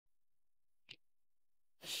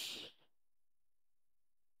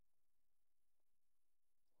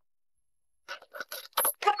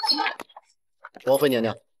王妃娘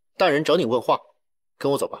娘，大人找你问话，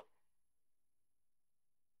跟我走吧。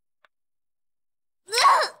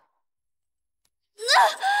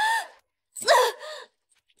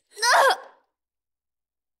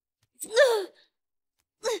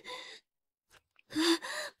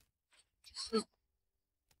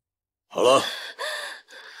好了，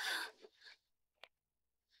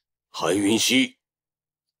韩云溪，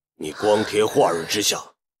你光天化日之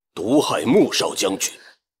下毒害穆少将军，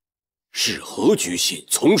是何居心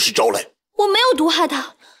从实招来？我没有毒害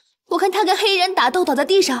他，我看他跟黑衣人打斗倒在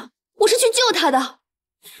地上，我是去救他的。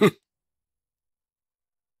哼，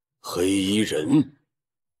黑衣人，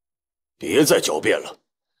别再狡辩了，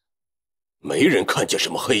没人看见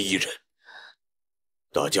什么黑衣人，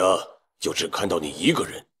大家就只看到你一个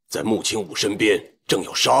人在穆青武身边，正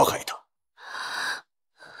要杀害他。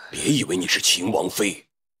别以为你是秦王妃，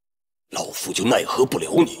老夫就奈何不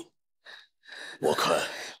了你。我看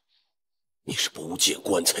你是不见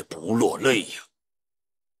棺材不落泪呀。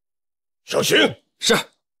上刑！是。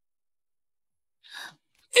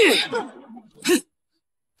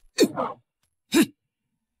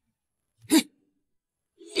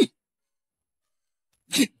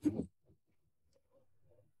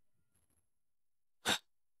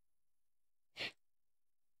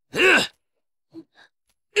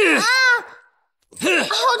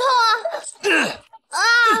好痛啊！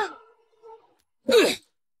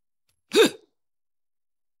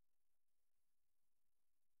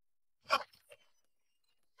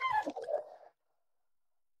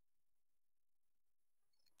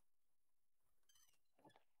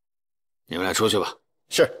你们俩出去吧。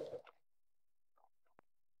是。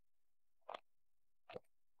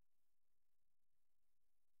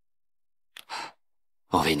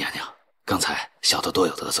王妃娘娘，刚才小的多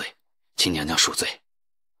有得罪，请娘娘恕罪。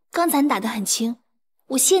刚才你打得很轻，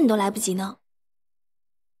我谢你都来不及呢。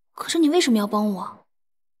可是你为什么要帮我？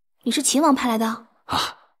你是秦王派来的？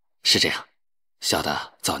啊，是这样，小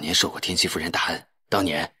的早年受过天心夫人大恩，当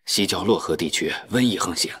年西郊洛河地区瘟疫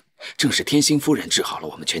横行，正是天心夫人治好了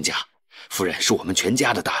我们全家。夫人是我们全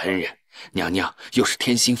家的大恩人，娘娘又是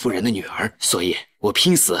天心夫人的女儿，所以我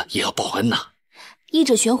拼死也要报恩呐。医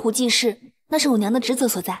者悬壶济世，那是我娘的职责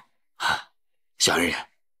所在。啊，小恩人，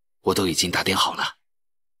我都已经打点好了。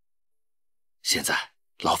现在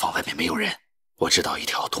牢房外面没有人，我知道一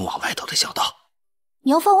条通往外头的小道。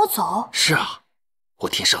你要放我走？是啊，我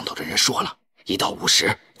听上头的人说了，一到午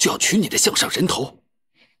时就要取你的项上人头，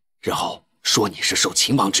然后说你是受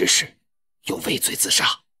秦王指使，又畏罪自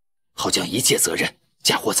杀，好将一切责任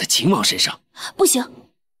嫁祸在秦王身上。不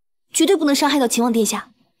行，绝对不能伤害到秦王殿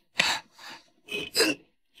下。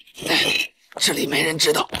这里没人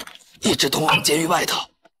知道，一直通往监狱外头。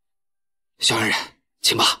小恩人，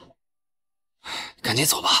请吧，赶紧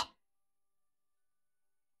走吧。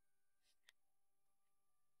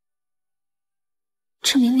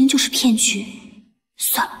这明明就是骗局，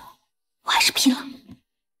算了，我还是拼了。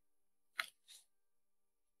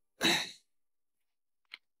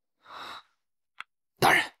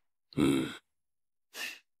大人，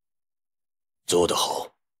做得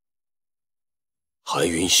好。韩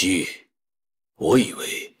云溪，我以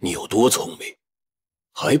为你有多聪明，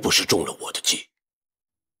还不是中了我的计。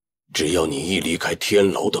只要你一离开天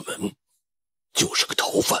牢的门，就是个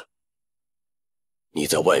逃犯。你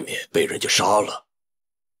在外面被人家杀了，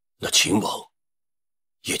那秦王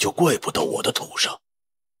也就怪不到我的头上。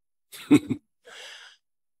哼哼，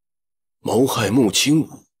谋害穆青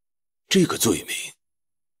武这个罪名，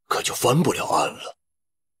可就翻不了案了。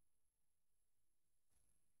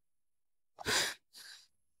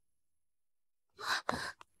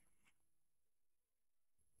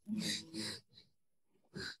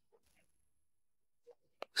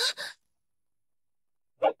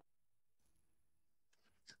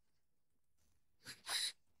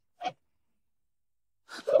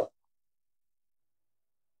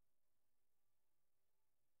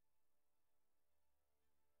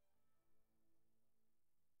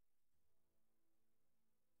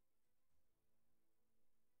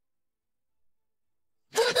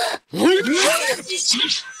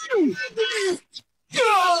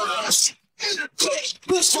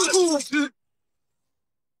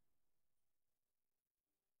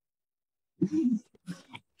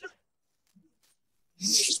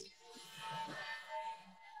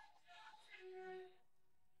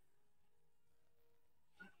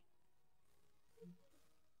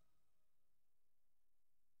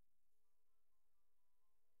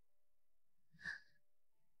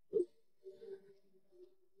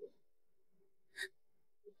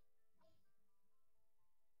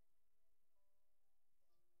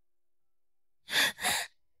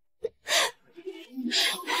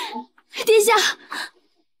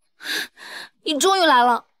终于来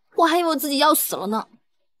了，我还以为我自己要死了呢。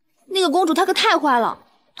那个公主她可太坏了，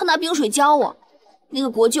她拿冰水浇我；那个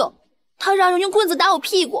国舅，他让人用棍子打我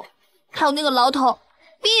屁股；还有那个牢头，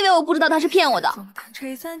别以为我不知道他是骗我的。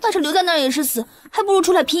但是留在那儿也是死，还不如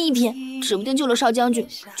出来拼一拼，指不定救了少将军，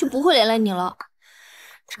就不会连累你了。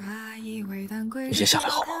你先下来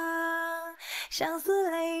好吗？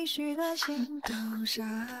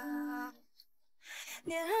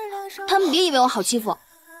他们别以为我好欺负，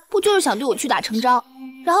不就是想对我屈打成招，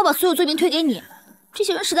然后把所有罪名推给你？这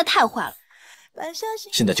些人实在太坏了。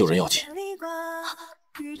现在救人要紧。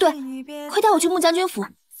对，快带我去穆将军府，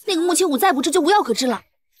那个穆青武再不治就无药可治了。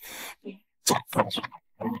走。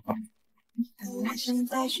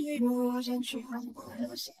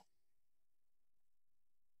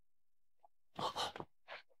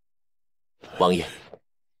王爷，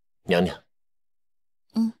娘娘，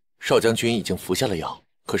少将军已经服下了药，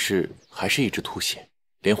可是还是一直吐血，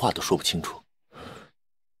连话都说不清楚。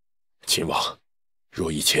秦王，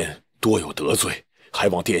若以前多有得罪，还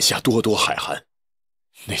望殿下多多海涵。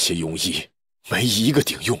那些庸医没一个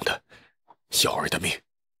顶用的，小儿的命，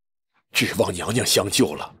指望娘娘相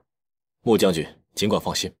救了。穆将军尽管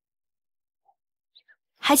放心，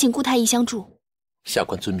还请顾太医相助。下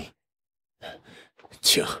官遵命。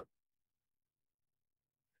请，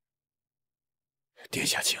殿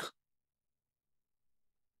下请。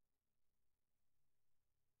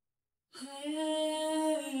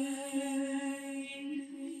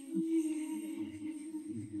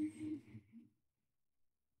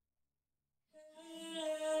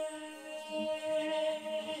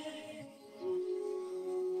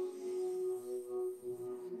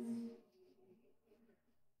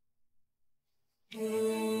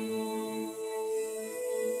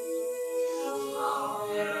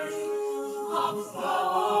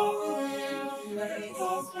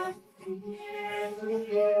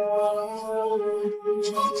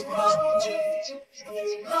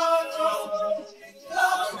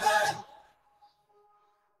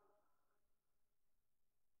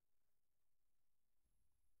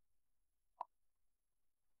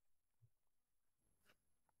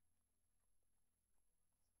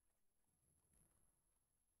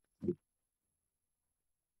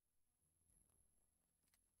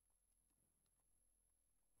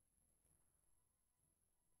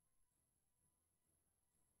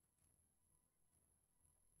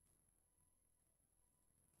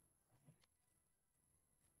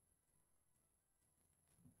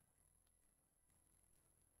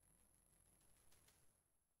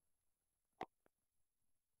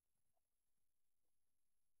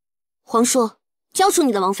皇叔，交出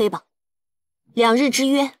你的王妃吧，2日之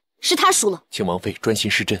约是他输了。请王妃专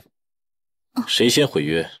心施针。谁先毁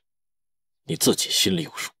约，你自己心里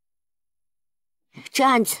有数。这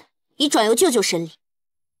案子已转由舅舅审理，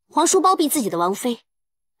皇叔包庇自己的王妃，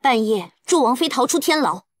半夜助王妃逃出天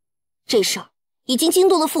牢，这事儿已经惊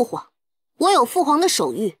动了父皇，我有父皇的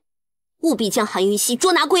手谕，务必将韩云熙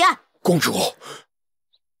捉拿归案。公主，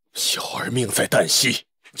小儿命在旦夕，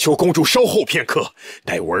求公主稍后片刻，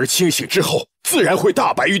待我儿清醒之后，自然会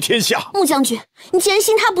大白于天下。穆将军，你既然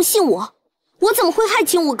信他不信我，我怎么会害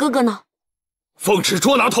清我哥哥呢？奉旨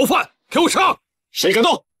捉拿逃犯，给我上！谁敢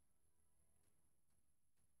动？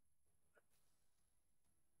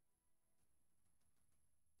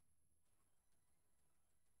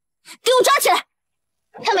给我抓起来！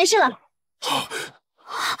他没事了。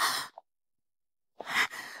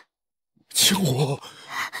请我，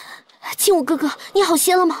亲我哥哥，你好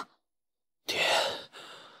些了吗？爹，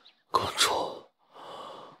公主，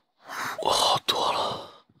我好多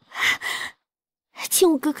了。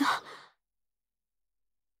亲我哥哥。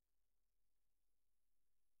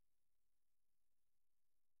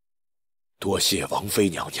多谢王妃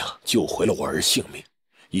娘娘救回了我儿性命，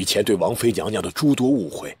以前对王妃娘娘的诸多误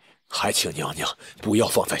会，还请娘娘不要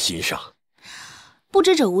放在心上。不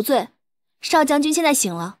知者无罪，少将军现在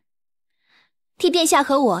醒了，替殿下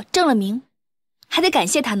和我正了名，还得感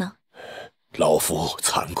谢他呢。老夫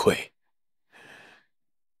惭愧。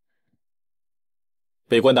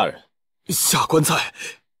北关大人，下官在。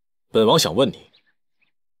本王想问你，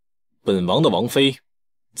本王的王妃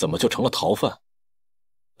怎么就成了逃犯？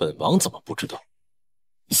本王怎么不知道？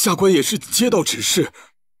下官也是接到指示，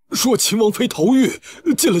说秦王妃逃狱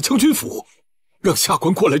进了将军府，让下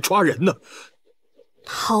官过来抓人呢。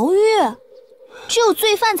逃狱？只有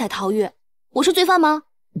罪犯才逃狱，我是罪犯吗？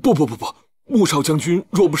不，穆少将军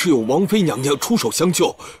若不是有王妃娘娘出手相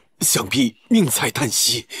救，想必命在旦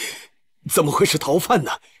夕，怎么会是逃犯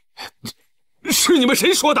呢？是你们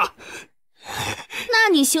谁说的？那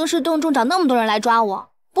你兴师动众找那么多人来抓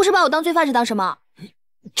我，不是把我当罪犯是当什么？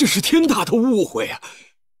这是天大的误会啊！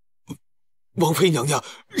王妃娘娘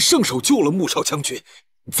圣手救了穆少将军，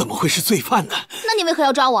怎么会是罪犯呢？那你为何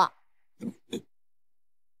要抓我？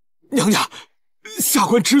娘娘，下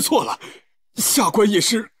官知错了，下官也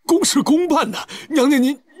是公事公办的，娘娘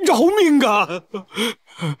您饶命啊！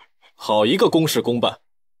好一个公事公办，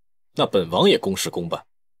那本王也公事公办。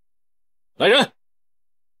来人，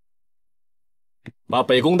把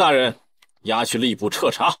北宫大人押去吏部彻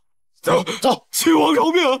查。走走，秦王饶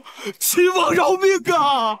命！秦王饶命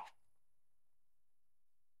啊！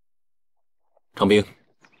长兵，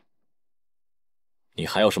你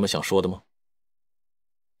还有什么想说的吗？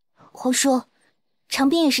皇叔，长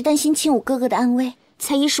兵也是担心亲武哥哥的安危，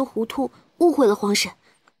才一时糊涂误会了皇婶，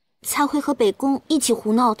才会和北宫一起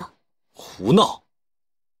胡闹的。胡闹？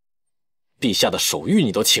陛下的手谕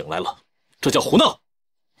你都请来了，这叫胡闹？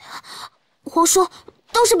皇叔，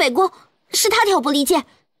都是北宫，是他挑拨离间，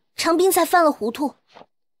长兵才犯了糊涂。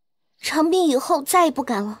长兵以后再也不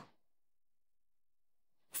敢了。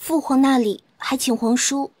父皇那里还请皇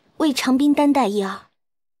叔为长兵担待一二。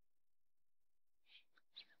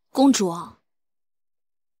公主，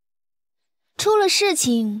出了事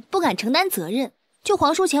情不敢承担责任，就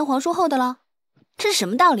皇叔前皇叔后的了，这是什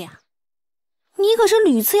么道理啊？你可是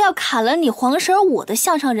屡次要砍了你皇婶我的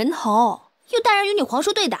项上人头，又带人与你皇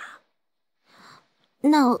叔对打。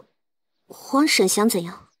那皇婶想怎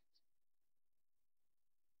样？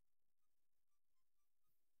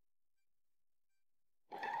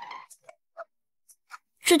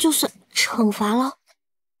这就算惩罚了？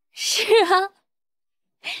是啊。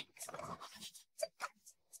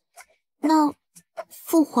那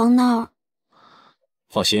父皇那儿？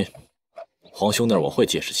放心，皇兄那儿我会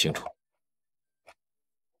解释清楚。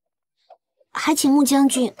还请穆将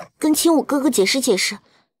军跟亲武哥哥解释解释，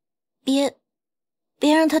别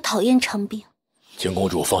让他讨厌长兵。请公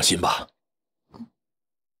主放心吧。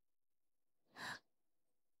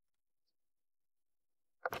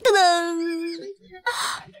噔噔。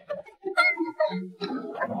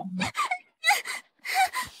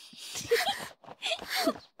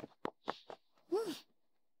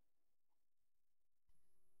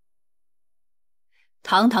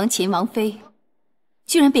堂堂秦王妃，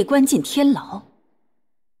居然被关进天牢，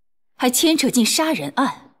还牵扯进杀人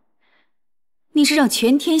案。你是让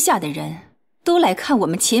全天下的人都来看我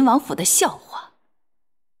们秦王府的笑话？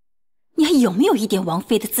你还有没有一点王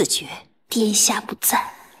妃的自觉？殿下不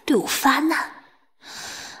在，对我发难。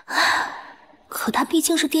可她毕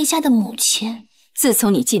竟是殿下的母亲。自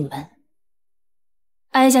从你进门，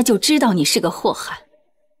哀家就知道你是个祸害，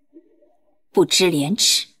不知廉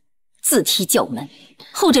耻，自踢教门，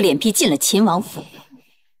厚着脸皮进了秦王府。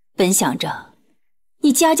本想着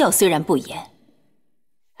你家教虽然不严，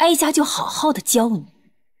哀家就好好的教你，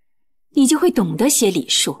你就会懂得些礼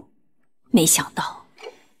数。没想到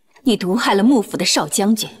你毒害了幕府的少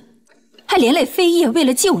将军，还连累妃叶为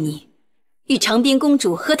了救你，与长滨公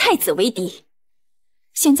主和太子为敌。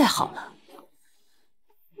现在好了，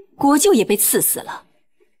国舅也被赐死了，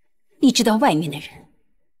你知道外面的人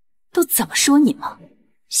都怎么说你吗？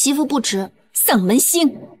媳妇不知，丧门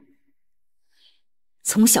星。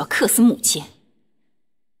从小克死母亲，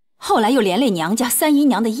后来又连累娘家三姨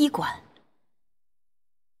娘的医馆。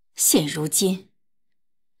现如今，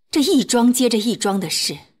这一桩接着一桩的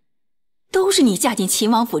事，都是你嫁进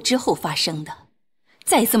秦王府之后发生的。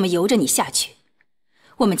再这么由着你下去，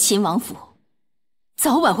我们秦王府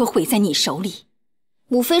早晚会毁在你手里。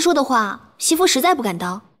母妃说的话，媳妇实在不敢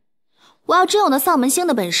当。我要真有那丧门星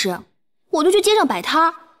的本事，我就去街上摆摊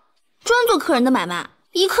儿，专做客人的买卖，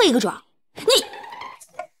一客一个准。你，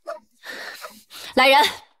来人，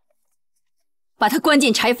把他关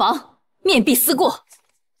进柴房，面壁思过，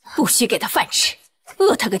不许给他饭吃，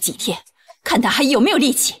饿他个几天，看他还有没有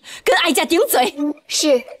力气跟哀家顶嘴。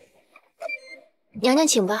是，娘娘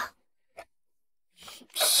请吧。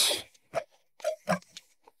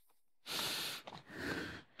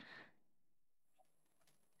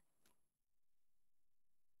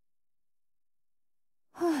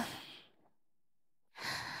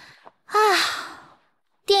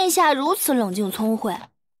殿下如此冷静聪慧，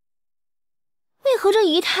为何这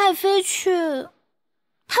姨太妃却……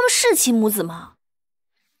他们是亲母子吗？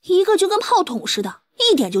一个就跟炮筒似的，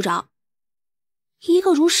一点就着；一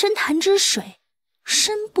个如深潭之水，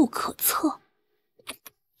深不可测。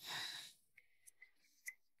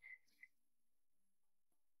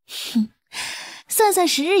哼，算算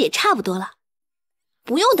时日也差不多了，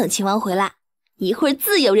不用等秦王回来，一会儿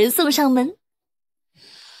自有人送上门。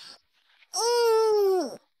我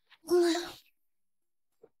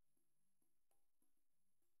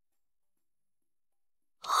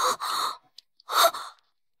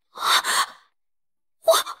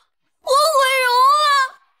毁容了！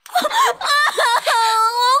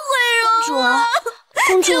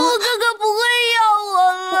哥哥不会要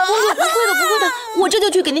我了。公主不会的，不会的，我这就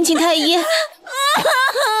去给您请太医。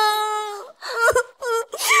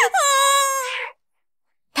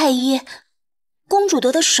太医，公主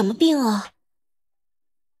得的是什么病啊？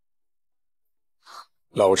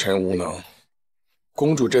老臣无能，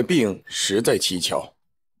公主这病实在蹊跷，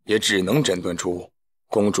也只能诊断出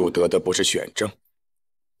公主得的不是癣症，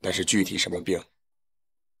但是具体什么病，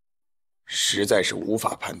实在是无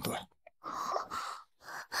法判断。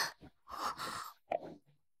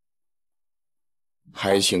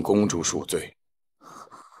还请公主恕罪。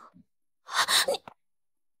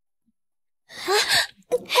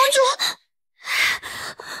公主。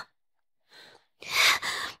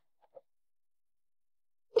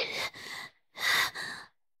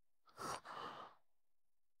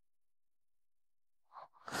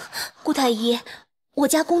顾太医，我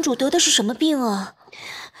家公主得的是什么病啊？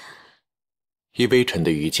依微臣的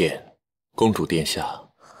愚见，公主殿下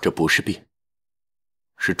这不是病，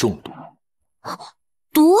是中毒。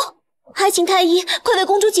毒？还请太医快为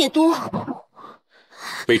公主解毒。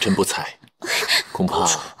微臣不才，恐怕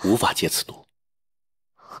无法解此毒。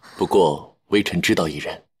不过微臣知道一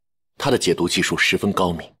人，他的解毒技术十分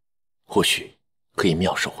高明，或许可以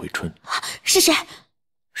妙手回春。是谁？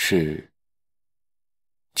是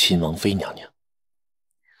亲王妃娘娘。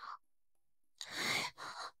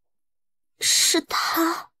是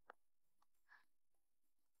她。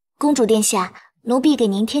公主殿下，奴婢给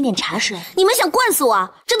您添点茶水。你们想灌死我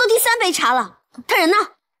啊？这都第3杯茶了。他人呢？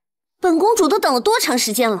本公主都等了多长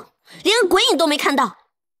时间了，连个鬼影都没看到。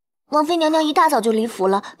王妃娘娘一大早就离府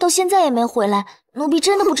了，到现在也没回来。奴婢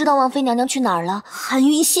真的不知道王妃娘娘去哪儿了。韩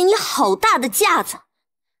云熙，你好大的架子！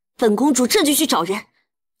本公主这就去找人，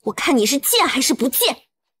我看你是贱还是不贱。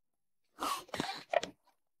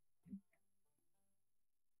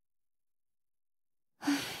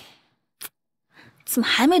怎么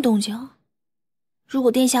还没动静？如果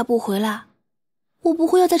殿下不回来，我不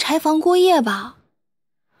会要在柴房过夜吧？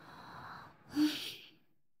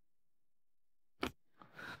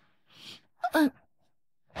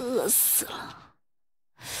饿死了。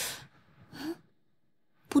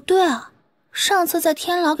不对啊，上次在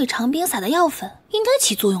天牢给长冰撒的药粉应该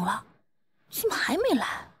起作用了，怎么还没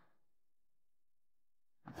来？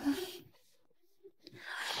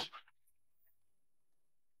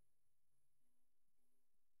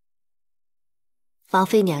王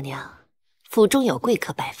妃娘娘，府中有贵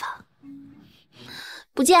客拜访。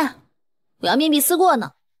不见，我要面壁思过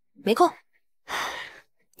呢，没空。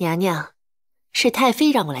娘娘，是太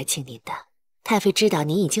妃让我来请您的。太妃知道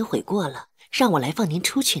您已经悔过了，让我来放您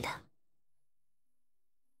出去呢。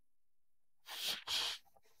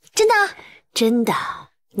真的？真的。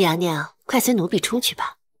娘娘，快随奴婢出去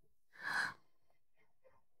吧。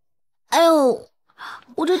哎呦，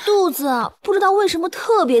我这肚子啊，不知道为什么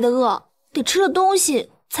特别的饿。得吃了东西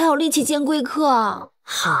才有力气见贵客啊！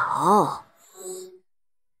好。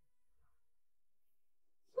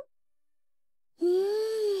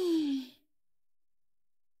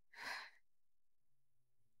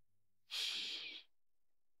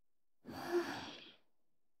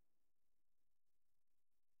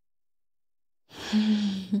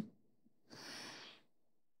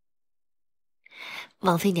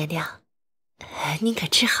王妃娘娘，您可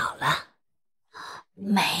吃好了？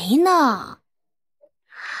没呢。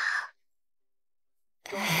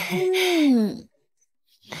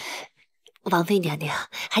王妃娘娘，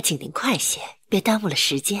还请您快些，别耽误了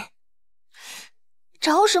时间。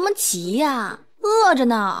着什么急呀？饿着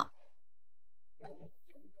呢。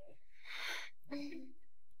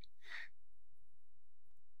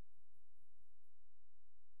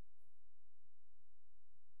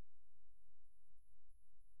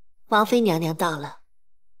王妃娘娘到了。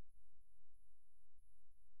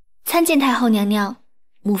参见太后娘娘，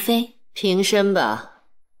母妃。平身吧。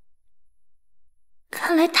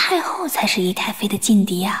看来太后才是宜太妃的劲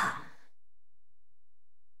敌啊。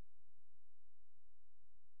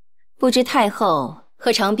不知太后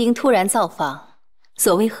和长冰突然造访，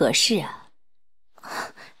所为何事啊？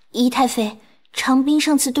宜太妃，长冰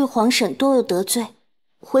上次对皇婶多有得罪，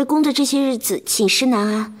回宫的这些日子寝食难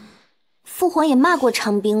安，父皇也骂过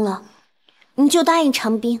长冰了。你就答应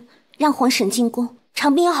长冰，让皇婶进宫，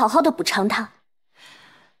长冰要好好的补偿他。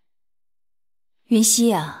云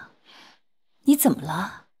溪啊，你怎么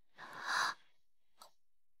了？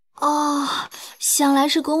哦，想来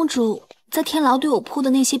是公主在天牢对我铺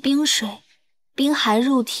的那些冰水，冰寒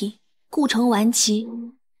入体，故成顽疾，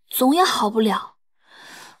总也好不了。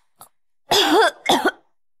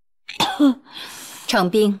长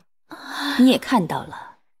冰，你也看到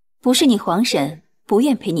了，不是你皇婶不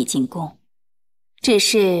愿陪你进宫，只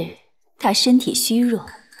是她身体虚弱，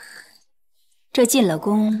这进了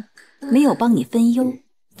宫，没有帮你分忧，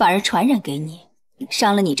反而传染给你，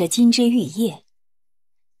伤了你这金枝玉叶。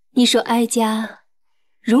你说哀家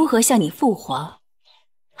如何向你父皇，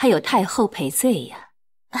还有太后赔罪呀？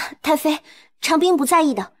太妃，长兵不在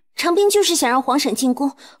意的，长兵就是想让皇婶进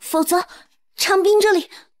宫，否则长兵这里……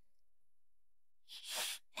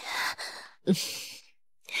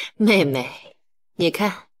妹妹，你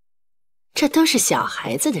看，这都是小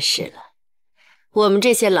孩子的事了，我们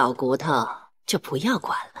这些老骨头就不要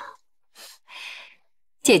管了。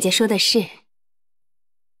姐姐说的是。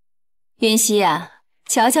云溪啊，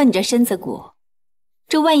瞧瞧你这身子骨，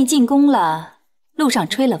这万一进宫了，路上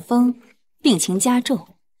吹了风，病情加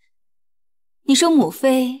重，你说母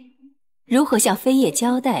妃如何向妃叶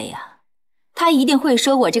交代呀？她一定会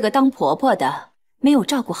说我这个当婆婆的没有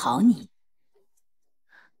照顾好你。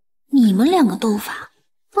你们两个斗法，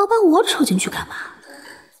老把我扯进去干嘛？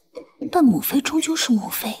但母妃终究是母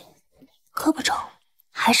妃，胳膊肘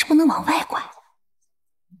还是不能往外拐。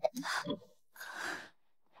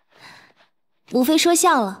母妃说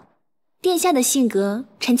笑了，殿下的性格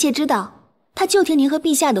臣妾知道，他就听您和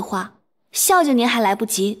陛下的话，孝敬您还来不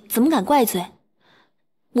及，怎么敢怪罪？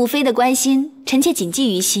母妃的关心，臣妾谨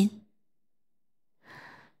记于心。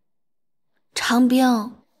长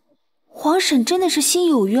兵，皇婶真的是心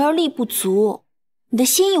有余而力不足，你的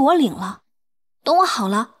心意我领了，等我好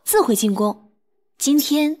了自会进宫。今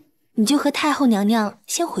天你就和太后娘娘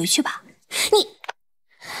先回去吧。你，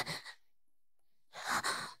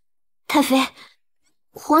太妃，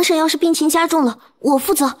皇婶要是病情加重了，我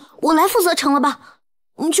来负责成了吧？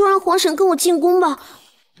你就让皇婶跟我进宫吧。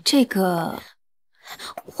这个，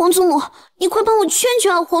皇祖母，你快帮我劝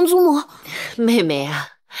劝啊，皇祖母。妹妹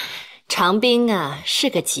啊，长兵啊是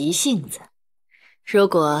个急性子，如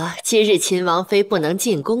果今日秦王妃不能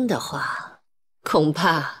进宫的话，恐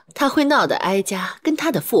怕她会闹得哀家跟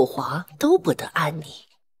她的父皇都不得安宁。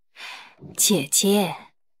姐姐，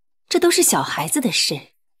这都是小孩子的事，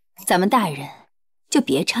咱们大人就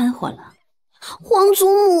别掺和了。皇祖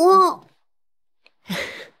母，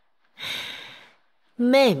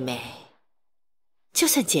妹妹，就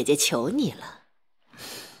算姐姐求你了，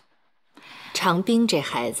长兵这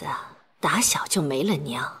孩子啊，打小就没了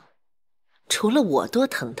娘，除了我多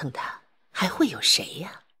疼疼他，还会有谁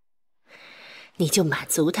呀？你就满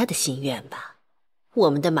足他的心愿吧，我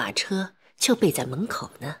们的马车就备在门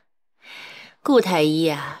口呢。顾太医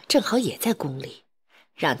呀，正好也在宫里，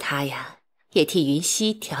让他呀也替云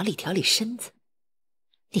溪调理调理身子，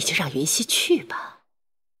你就让云溪去吧。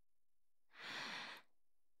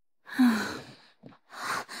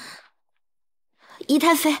姨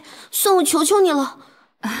太妃，算我求求你了。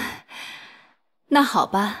那好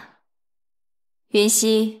吧，云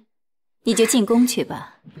溪，你就进宫去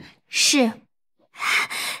吧。是，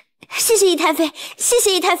谢谢姨太妃，谢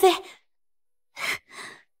谢姨太妃。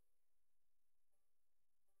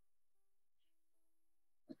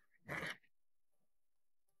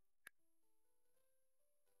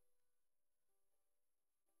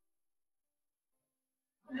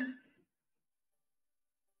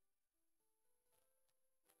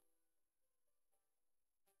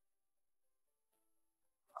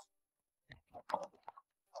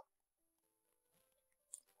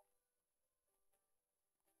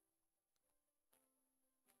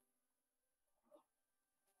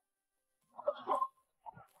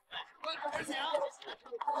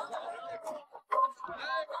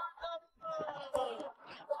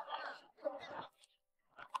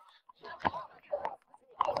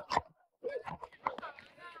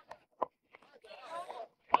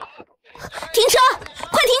停车！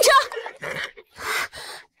快停车！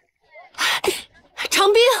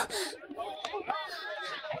长兵，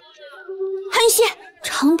韩雨熙，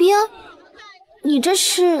长兵，你这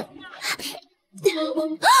是？你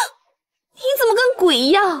怎么跟鬼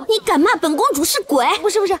一样？你敢骂本公主是鬼？不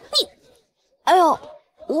是你，哎呦，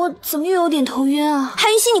我怎么又有点头晕啊？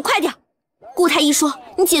韩雨熙，你快点！顾太医说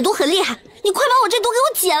你解毒很厉害，你快把我这毒给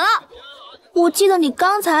我解了。我记得你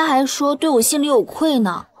刚才还说对我心里有愧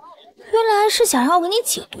呢。原来是想让我给你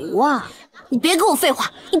解毒啊！你别跟我废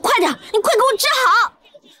话，你快点，你快给我治好！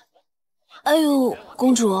哎呦，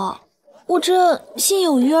公主，我这心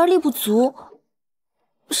有余而力不足，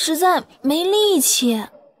实在没力气。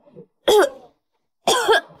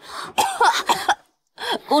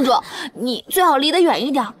公主，你最好离得远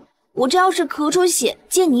一点，我这要是咳出血，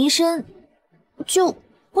溅你一身，就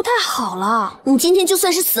不太好了。你今天就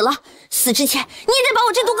算是死了，死之前你也得把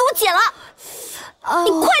我这毒给我解了。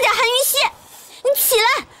你快点，韩云熙，你起来！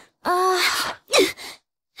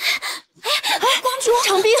公主，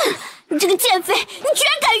长兵，你这个贱妃，你居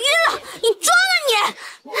然敢晕了！你装啊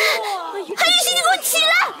你！韩云熙，你给我起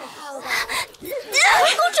来！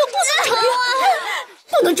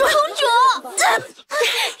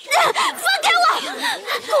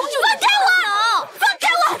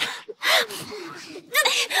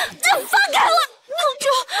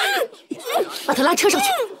上去。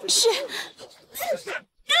是。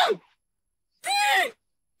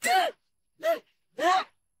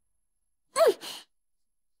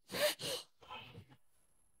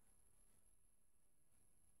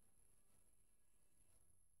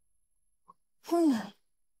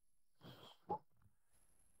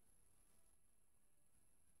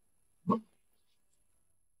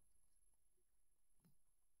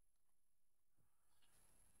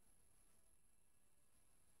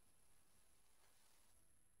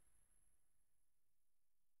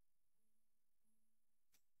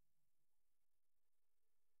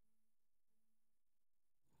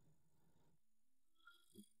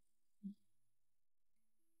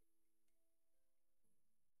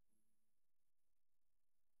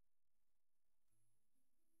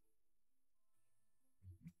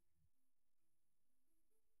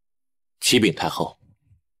启禀太后，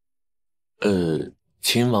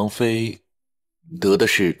秦王妃得的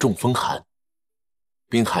是中风寒，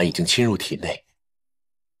冰寒已经侵入体内，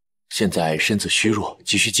现在身子虚弱，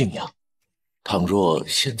急需静养。倘若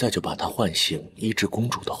现在就把她唤醒，医治公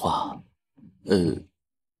主的话，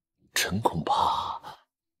臣恐怕……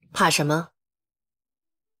怕什么？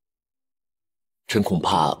臣恐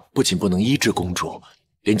怕不仅不能医治公主，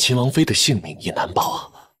连秦王妃的性命也难保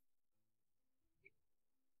啊！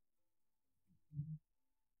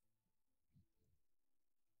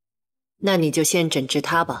那你就先诊治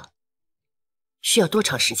她吧。需要多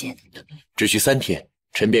长时间？只需3天，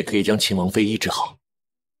臣便可以将秦王妃医治好。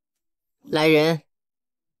来人，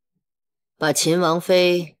把秦王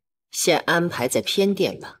妃先安排在偏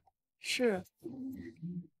殿吧。是。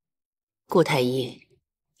顾太医，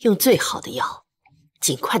用最好的药，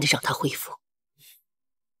尽快的让她恢复。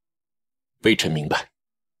微臣明白。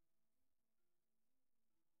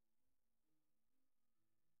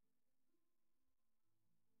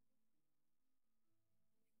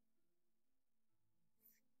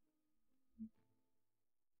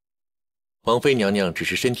王妃娘娘只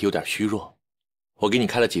是身体有点虚弱，我给你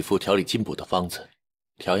开了几副调理筋补的方子，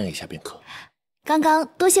调养一下便可。刚刚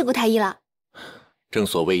多谢顾太医了。正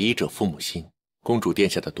所谓医者父母心，公主殿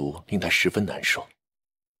下的毒令她十分难受，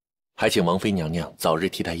还请王妃娘娘早日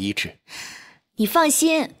替她医治。你放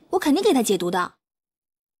心，我肯定给她解毒的。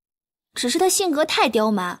只是她性格太刁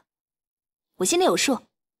蛮，我心里有数，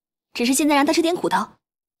只是现在让她吃点苦头。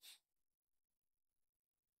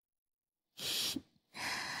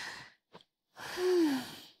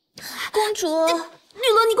公主，绿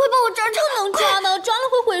萝，你快帮我抓抓！不能抓的，抓了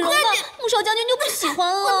会毁容的。穆少将军就不喜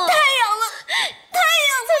欢了。我太痒了，太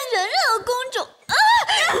痒了！再忍忍啊，公主！啊！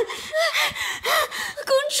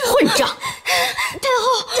公主！混账！太后，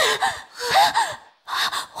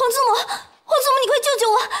皇祖母，你快救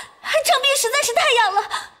救我！长臂实在是太痒了。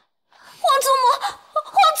皇祖母，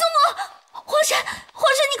皇上，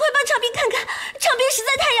你快帮长臂看看，长臂实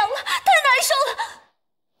在太痒了，太难受了。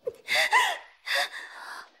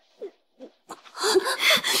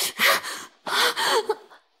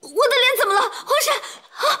我的脸怎么了，皇上？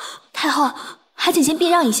太后，还请先避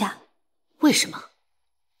让一下。为什么？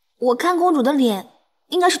我看公主的脸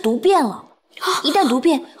应该是毒变了，一旦毒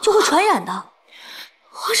变就会传染的。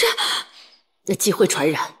皇上，那既会传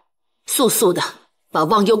染，速速的把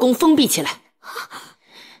忘忧宫封闭起来。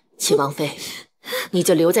秦王妃，你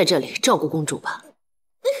就留在这里照顾公主吧，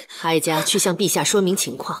哀家去向陛下说明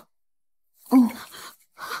情况。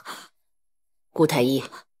顾太医，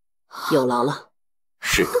有劳了。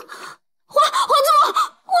是。皇祖母，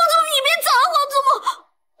你别走啊！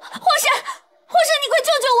皇上，你快救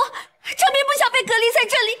救我！长臂不想被隔离在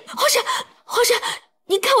这里。皇上，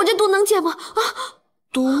你看我这毒能解吗？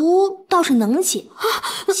毒倒是能解，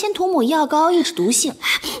先涂抹药膏抑制毒性，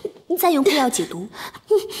再用配药解毒。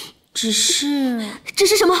只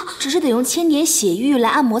是什么？只是得用千年血玉来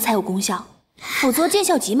按摩才有功效，否则见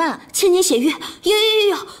效极慢。千年血玉，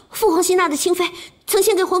有！父皇吸纳的清妃曾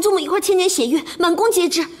献给皇祖母一块千年血玉，满宫皆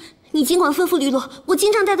知。你尽管吩咐绿萝，我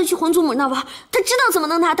经常带她去皇祖母那玩，她知道怎么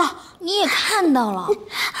能拿到。你也看到了，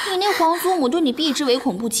你那皇祖母对你避之唯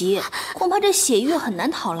恐不及，恐怕这血玉很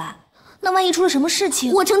难讨来。那万一出了什么事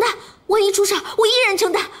情，我承担。万一出事，我依然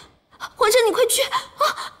承担。皇上，你快去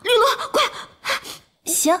啊！绿萝，快！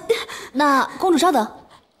行，那公主稍等。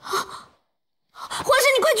皇上，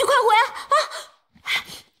你快去快回啊！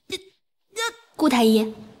顾太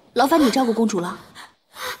医，劳烦你照顾公主了。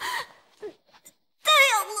太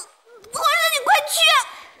痒了，皇上，你快去！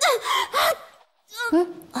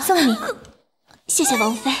送给你，谢谢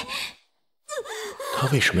王妃。他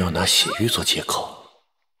为什么要拿血玉做借口，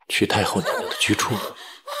去太后娘娘的居处呢？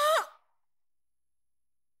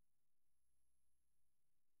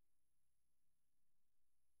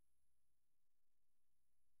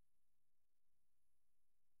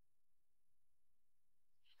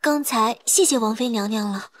刚才谢谢王妃娘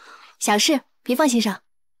娘了。小事，别放心上。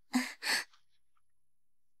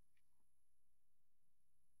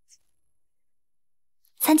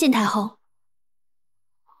参见太后。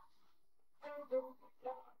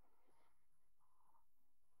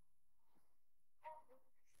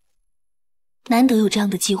难得有这样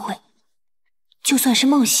的机会，就算是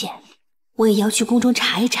冒险，我也要去宫中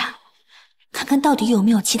查一查，看看到底有没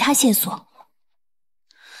有其他线索。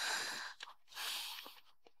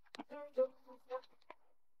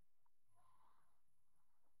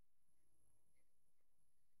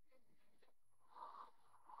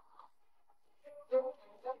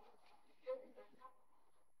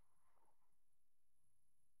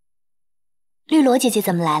绿萝姐姐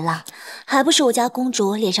怎么来了？还不是我家公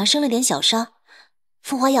主脸上生了点小伤，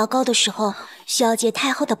服花药膏的时候需要借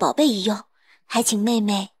太后的宝贝一用，还请妹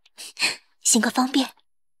妹行个方便。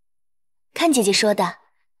看姐姐说的，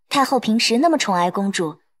太后平时那么宠爱公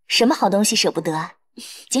主，什么好东西舍不得啊？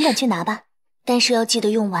尽管去拿吧，但是要记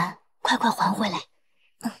得用完，快快还回来。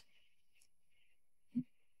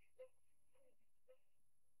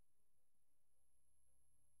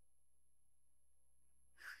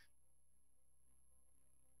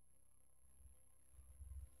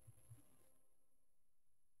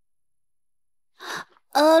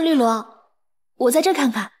绿萝，我在这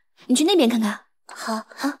看看，你去那边看看。好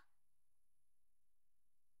啊。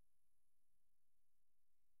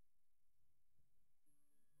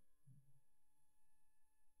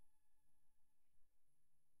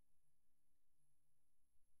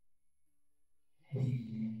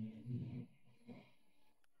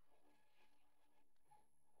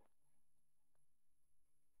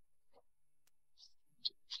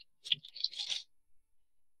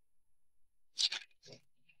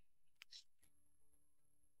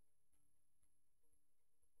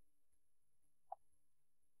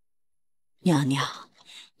娘娘，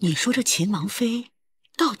你说这秦王妃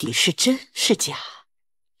到底是真是假？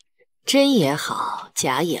真也好，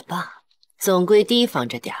假也罢，总归提防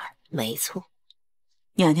着点儿，没错。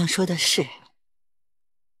娘娘说的是。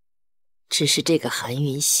只是这个韩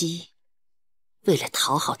云溪，为了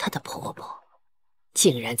讨好她的婆婆，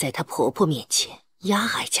竟然在她婆婆面前压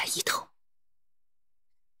哀家一头。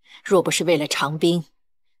若不是为了长兵，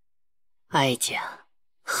哀家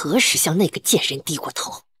何时向那个贱人低过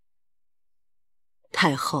头？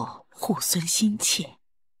太后护孙心切。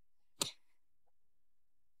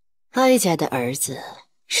哀家的儿子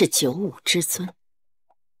是95之尊，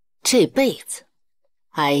这辈子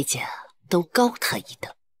哀家都高他一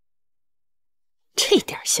等。这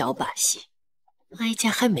点小把戏，哀家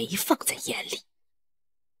还没放在眼里。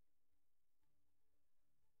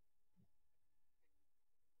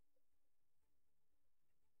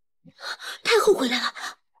太后回来了。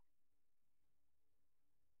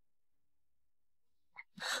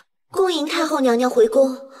恭迎太后娘娘回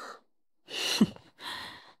宫。哼，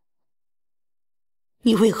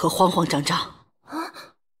你为何慌慌张张？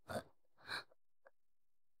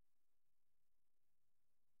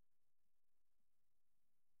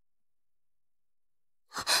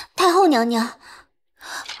太后娘娘，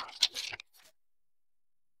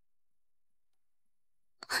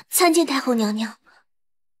参见太后娘娘。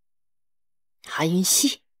韩云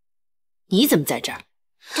溪，你怎么在这儿？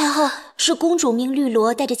太后，是公主命绿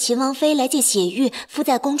萝带着秦王妃来借血玉敷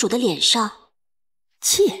在公主的脸上。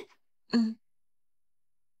借？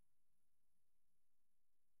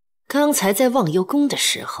刚才在忘忧宫的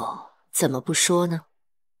时候，怎么不说呢？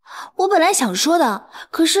我本来想说的，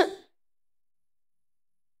可是……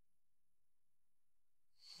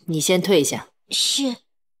你先退下。是。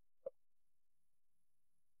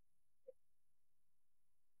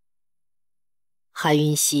韩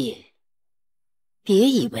云溪，别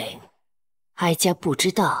以为哀家不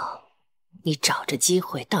知道你找着机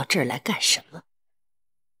会到这儿来干什么。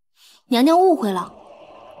娘娘误会了，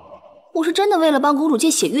我是真的为了帮公主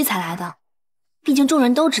借血玉才来的。毕竟众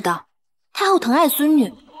人都知道，太后疼爱孙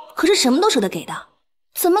女，可是什么都舍得给的，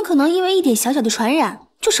怎么可能因为一点小小的传染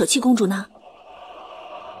就舍弃公主呢？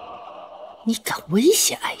你敢威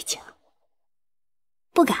胁哀家？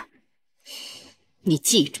不敢。你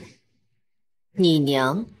记住，你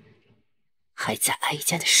娘还在哀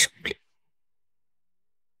家的手里，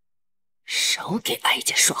少给哀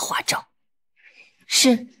家耍花招。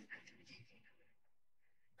是。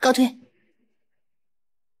告退。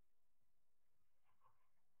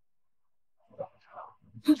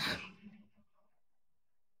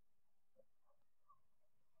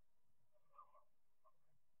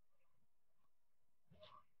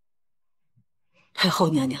太后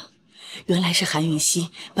娘娘，原来是韩云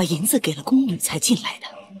溪把银子给了宫女才进来的。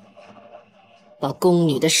把宫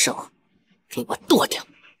女的手给我剁掉！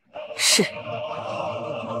是。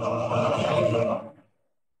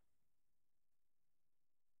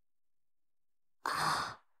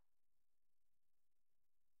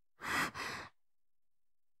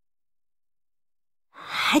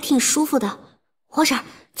还挺舒服的，皇婶，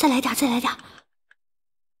再来点，再来点。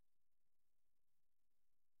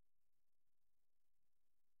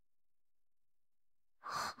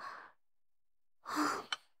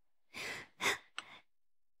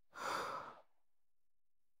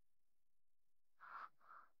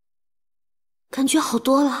感觉好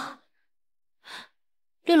多了。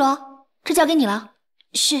绿萝，这交给你了。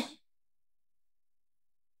是。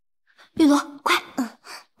绿萝，快，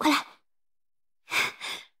快来。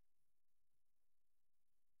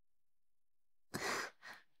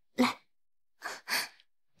来。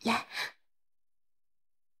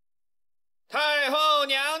太后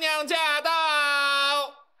娘娘驾到！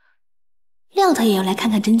廖特也要来看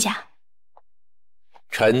看真假。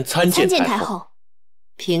臣参见太后。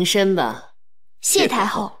平身吧。谢太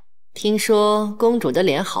后。听说公主的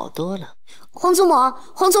脸好多了。皇祖母，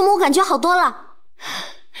我感觉好多了。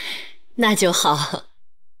那就好。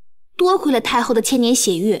多亏了太后的千年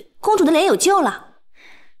血玉，公主的脸有救了。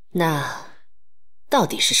那到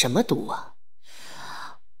底是什么毒啊？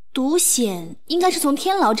毒筅应该是从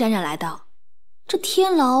天牢沾染来的。这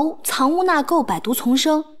天牢藏污纳垢，百毒丛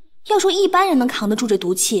生，要说一般人能扛得住这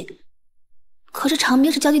毒气，可是长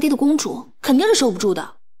冰是娇滴滴的公主，肯定是受不住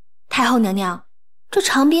的。太后娘娘，这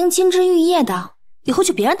长冰金枝玉叶的，以后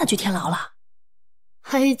就别让她去天牢了。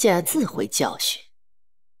哀家自会教训。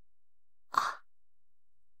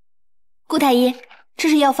顾太医，这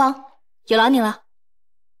是药方，有劳你了。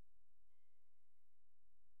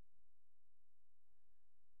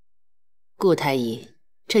顾太医，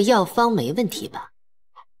这药方没问题吧？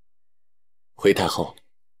回太后，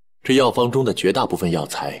这药方中的绝大部分药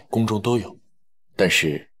材宫中都有，但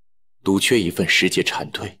是独缺一份时节蝉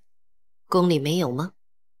蜕。宫里没有吗？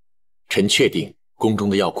臣确定宫中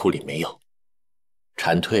的药库里没有。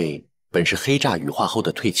蝉蜕本是黑炸羽化后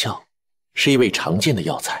的蜕壳，是一味常见的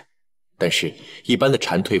药材，但是一般的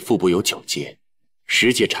蝉蜕腹部有9节，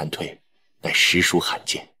时节蝉蜕乃实属罕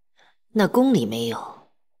见。那宫里没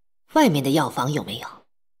有，外面的药房有没有？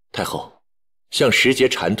太后，像时节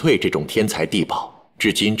蝉蜕这种天才地宝，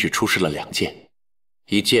至今只出示了2件，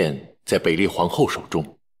一件在北丽皇后手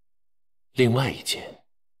中，另外一件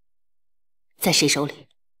在谁手里？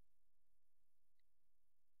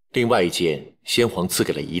另外一件先皇赐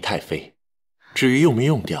给了仪太妃，至于用没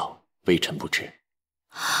用掉，微臣不知。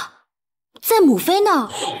在母妃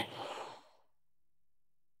呢。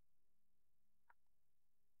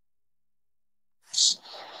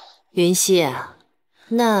云溪啊，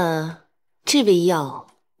那这味药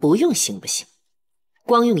不用行不行？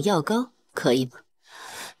光用药膏可以吗？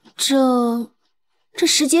这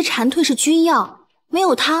时节蝉蜕是君药，没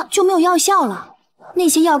有它就没有药效了。那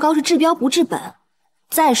些药膏是治标不治本。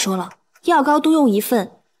再说了，药膏多用1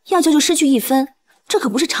份，药效就失去1分，这可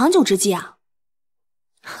不是长久之计啊。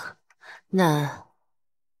那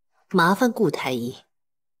麻烦顾太医，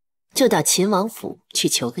就到秦王府去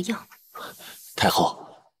求个药。太后，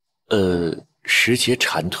时节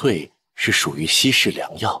蝉蜕是属于稀世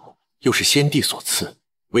良药，又是先帝所赐，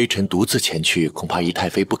微臣独自前去，恐怕仪太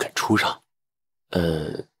妃不肯出让。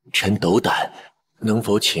臣斗胆，能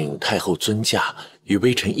否请太后尊驾与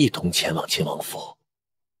微臣一同前往秦王府？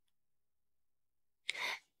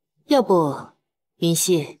要不，云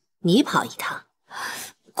溪，你跑一趟。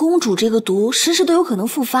公主这个毒时时都有可能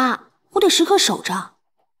复发，我得时刻守着。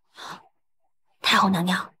太后娘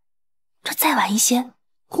娘，这再晚一些，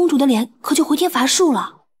公主的脸可就回天乏术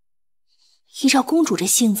了。依照公主这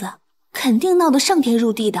性子，肯定闹得上天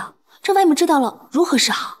入地的，这外面知道了如何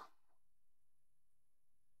是好？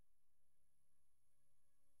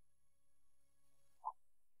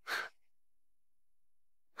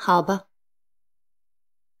好吧，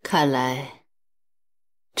看来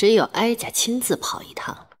只有哀家亲自跑一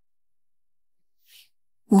趟了。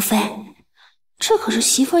母妃，这可是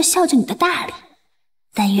媳妇儿孝敬你的大礼，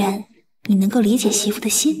但愿你能够理解媳妇的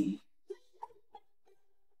心。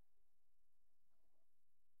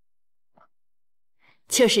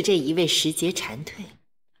就是这一味时节蝉蜕，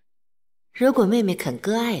如果妹妹肯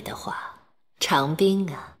割爱的话，长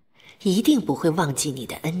冰啊，一定不会忘记你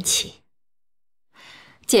的恩情。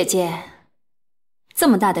姐姐，这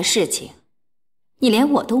么大的事情，你连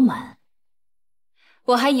我都瞒，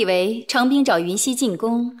我还以为长冰找云溪进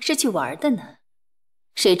宫是去玩的呢，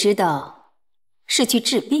谁知道是去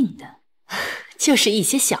治病的。就是一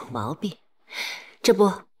些小毛病，这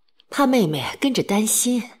不怕妹妹跟着担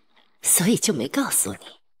心，所以就没告诉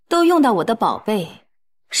你。都用到我的宝贝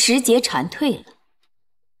时节蝉蜕了，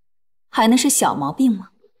还能是小毛病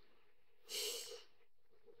吗？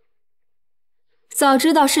早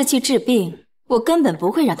知道是去治病，我根本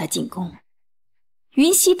不会让他进宫。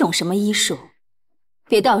云溪懂什么医术？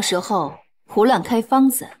别到时候胡乱开方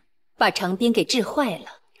子，把长兵给治坏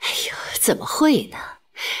了。哎呦，怎么会呢？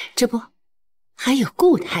这不，还有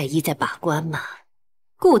顾太医在把关吗？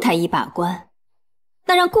顾太医把关，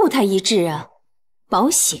那让顾太医治啊，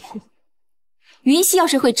保险。云溪要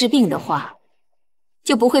是会治病的话，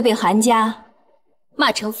就不会被韩家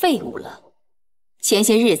骂成废物了。前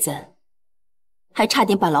些日子还差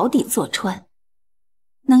点把牢底坐穿，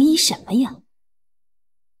能医什么呀？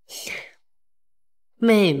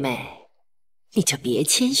妹妹，你就别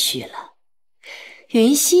谦虚了。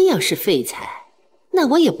云溪要是废材，那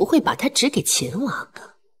我也不会把她指给秦王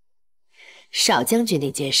啊。少将军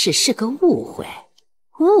那件事是个误会，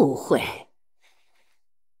误会。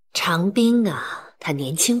长兵啊，他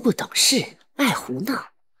年轻不懂事，爱胡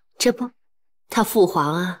闹。这不，他父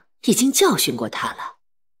皇啊已经教训过他了。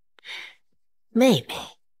妹妹，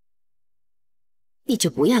你就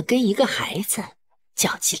不要跟一个孩子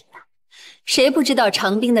较劲了。谁不知道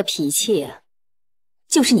长兵的脾气啊，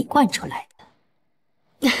就是你惯出来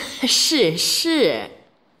的。是，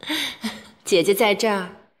姐姐在这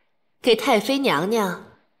儿给太妃娘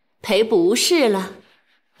娘赔不是了。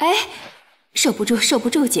哎，受不住，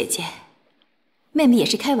姐姐，妹妹也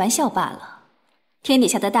是开玩笑罢了。天底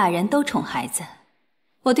下的大人都宠孩子，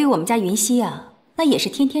我对我们家云溪啊，那也是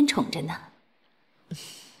天天宠着呢。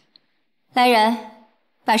来人，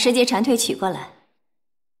把石节蝉蜕取过来。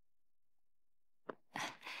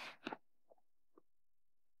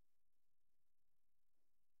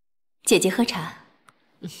姐姐喝茶。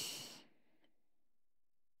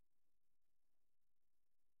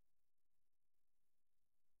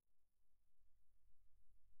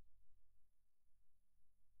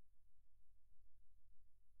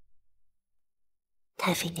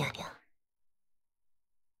太妃娘娘，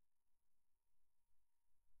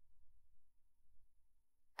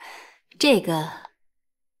这个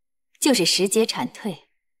就是石节蝉蜕，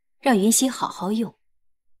让云溪好好用，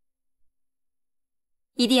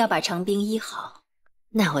一定要把长兵医好。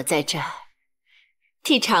那我在这儿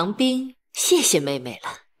替长兵谢谢妹妹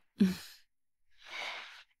了。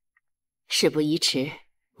事不宜迟，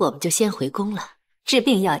我们就先回宫了。治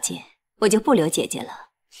病要紧，我就不留姐姐了。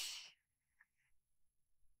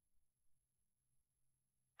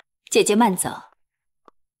姐姐慢走。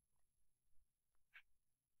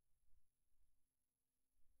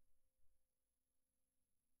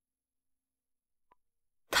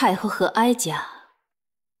太后和哀家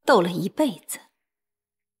斗了一辈子，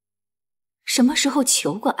什么时候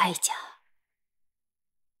求过哀家？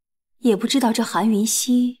也不知道这韩云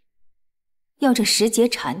溪要这石节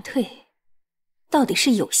蝉蜕，到底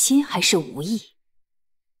是有心还是无意？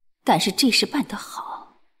但是这事办得好。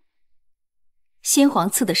先皇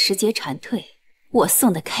赐的石节蝉蜕，我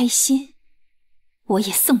送的开心，我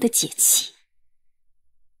也送的解气。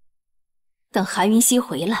等韩云溪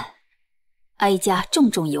回来，哀家重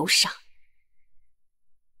重有赏。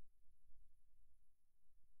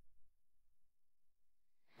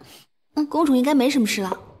公主应该没什么事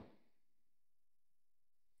了，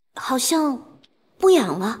好像不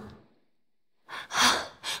痒了。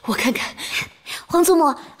我看看，皇祖母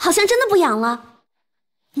好像真的不痒了。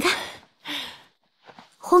你看，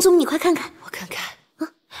皇祖母，你快看看。我看看。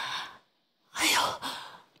哎呦，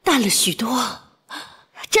淡了许多。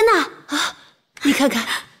真的啊！你看看，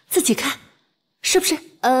自己看，是不是？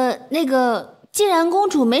那个，既然公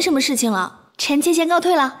主没什么事情了，臣妾先告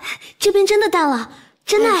退了。这边真的淡了，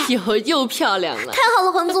真的。哎呦，又漂亮了！太好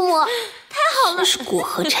了，皇祖母，太好了！是果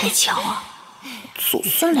核拆桥啊，祖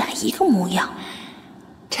孙俩一个模样。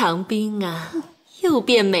长兵啊，又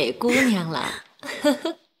变美姑娘了。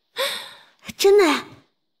真的，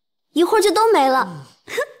一会儿就都没了。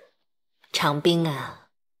长兵啊，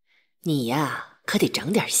你呀可得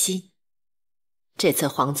长点心。这次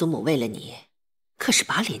皇祖母为了你，可是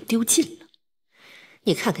把脸丢尽了。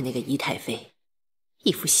你看看那个姨太妃，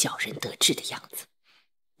一副小人得志的样子。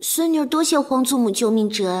孙女多谢皇祖母救命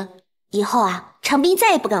之恩，以后啊，长兵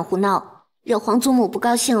再也不敢胡闹，惹皇祖母不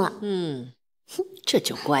高兴了。这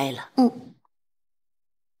就乖了。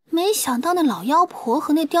没想到那老妖婆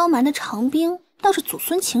和那刁蛮的长兵倒是祖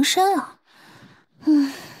孙情深啊。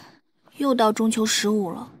又到中秋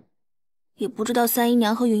15了，也不知道三姨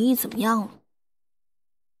娘和云逸怎么样了。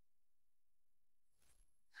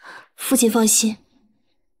父亲放心，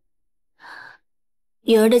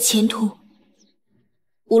女儿的前途，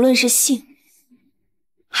无论是幸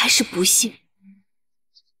还是不幸，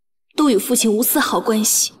都与父亲无丝毫关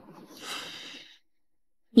系。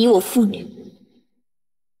你我父女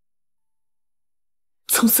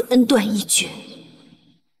从此恩断义绝。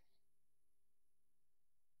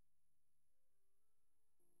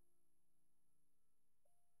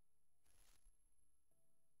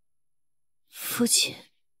父亲，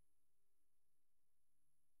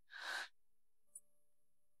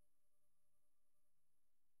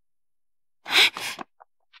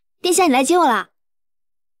殿下，你来接我啦？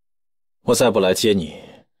我再不来接你，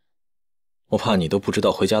我怕你都不知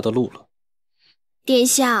道回家的路了。殿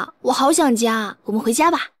下，我好想家，我们回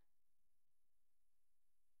家吧。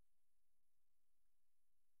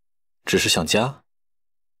只是想家？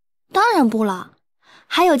当然不了，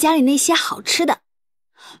还有家里那些好吃的。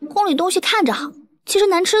宫里东西看着好，其实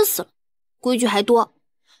难吃死了，规矩还多，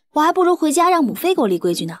我还不如回家让母妃给我立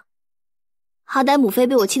规矩呢。好歹母妃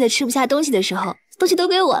被我气得吃不下东西的时候，东西都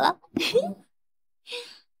归我了。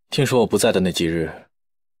听说我不在的那几日，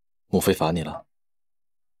母妃罚你了。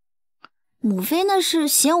母妃那是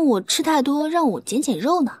嫌我吃太多，让我减减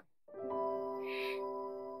肉呢。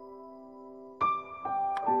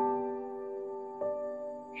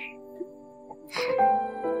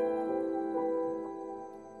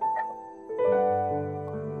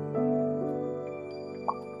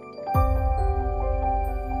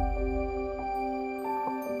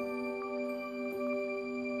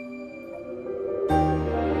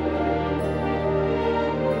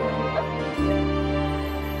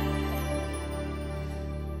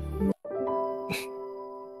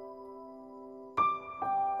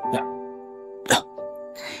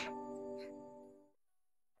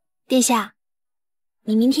殿下，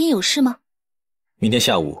你明天有事吗？明天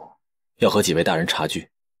下午要和几位大人茶聚，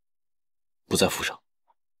不在府上。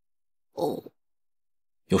哦，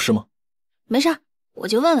有事吗？没事，我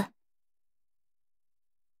就问问。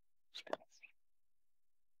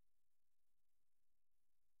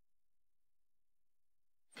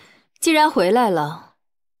既然回来了，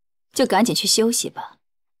就赶紧去休息吧。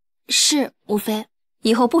是，母妃。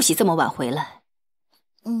以后不许这么晚回来。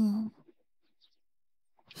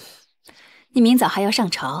你明早还要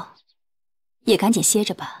上朝，也赶紧歇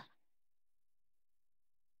着吧。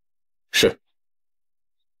是。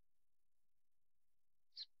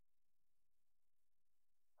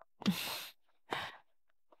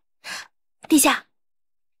殿下，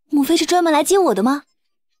母妃是专门来接我的吗？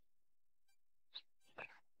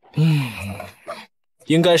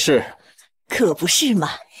应该是。可不是嘛，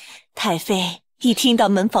太妃一听到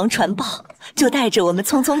门房传报，就带着我们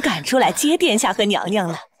匆匆赶出来接殿下和娘娘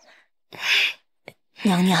了。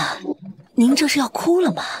娘娘，您这是要哭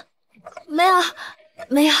了吗？没有，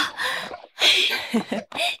没有。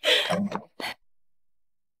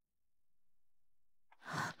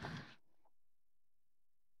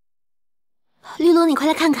绿萝，你快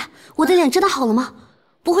来看看，我的脸真的好了吗？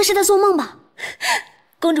不会是在做梦吧？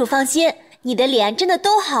公主放心，你的脸真的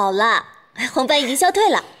都好了，红斑已经消退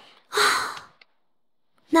了。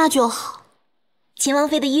那就好。秦王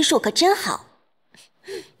妃的医术可真好。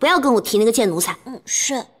不要跟我提那个贱奴才。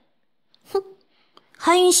是。哼，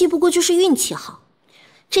韩云熙不过就是运气好，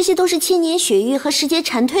这些都是千年雪域和时节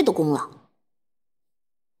蝉蜕的功劳。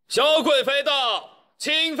萧贵妃到，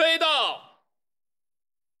卿妃到。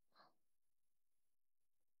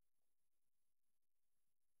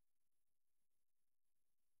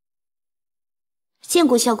见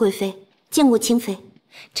过萧贵妃，见过卿妃。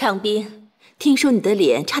长冰，听说你的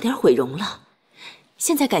脸差点毁容了，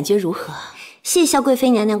现在感觉如何？谢萧贵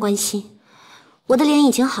妃娘娘关心，我的脸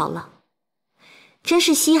已经好了。真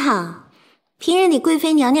是稀罕啊！平日里贵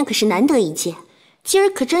妃娘娘可是难得一见，今儿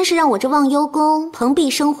可真是让我这忘忧宫蓬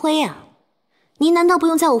荜生辉啊！您难道不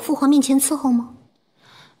用在我父皇面前伺候吗？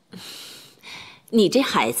你这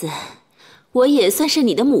孩子，我也算是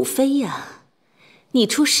你的母妃呀。你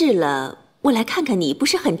出事了，我来看看你，不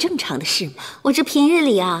是很正常的事吗？我这平日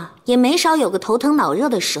里啊，也没少有个头疼脑热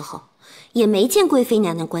的时候，也没见贵妃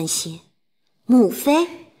娘娘关心。母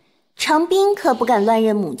妃，长冰可不敢乱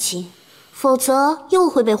认母亲，否则又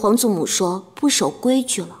会被皇祖母说不守规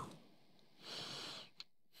矩了。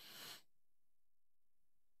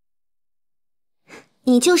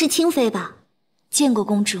你就是清妃吧？见过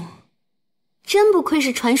公主。真不愧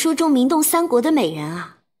是传说中名动三国的美人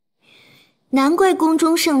啊！难怪宫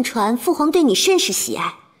中盛传父皇对你甚是喜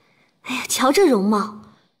爱。哎呀，瞧这容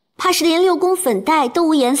貌，怕是连6宫粉黛都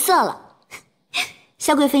无颜色了。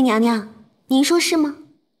萧贵妃娘娘，您说是吗？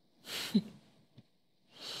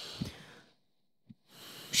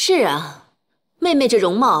是啊，妹妹这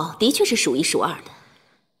容貌的确是数一数二的。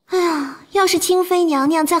哎呀，要是清妃娘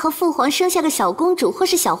娘再和父皇生下个小公主或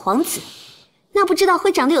是小皇子，那不知道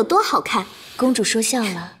会长得有多好看。公主说笑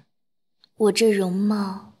了，我这容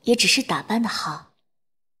貌也只是打扮的好，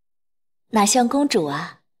哪像公主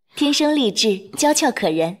啊，天生丽质，娇俏可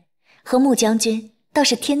人，和穆将军倒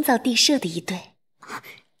是天造地设的一对。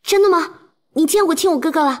真的吗？你见过亲我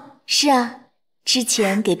哥哥了？是啊，之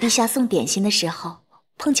前给陛下送点心的时候，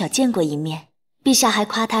碰巧见过一面。陛下还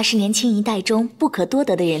夸他是年轻一代中不可多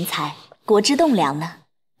得的人才，国之栋梁呢。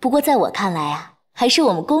不过在我看来啊，还是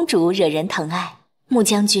我们公主惹人疼爱。穆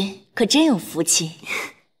将军可真有福气。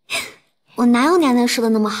我哪有娘娘说的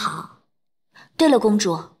那么好？对了，公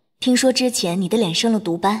主，听说之前你的脸生了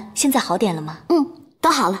毒斑，现在好点了吗？都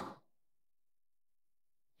好了。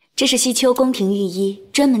这是西丘宫廷御医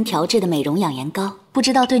专门调制的美容养颜膏，不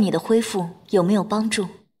知道对你的恢复有没有帮助？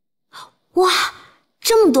哇，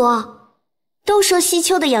这么多！都说西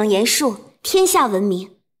丘的养颜术天下闻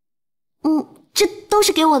名。这都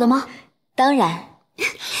是给我的吗？当然。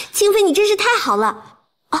清妃，你真是太好了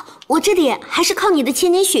啊！我这脸还是靠你的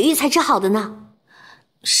千年雪玉才治好的呢。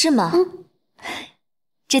是吗？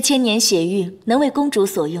这千年雪玉能为公主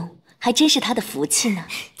所用，还真是她的福气呢。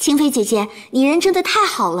清妃姐姐，你人真的太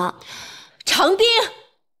好了。长兵，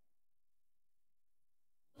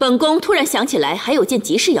本宫突然想起来还有件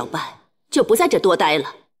急事要办，就不在这多待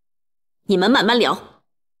了。你们慢慢聊。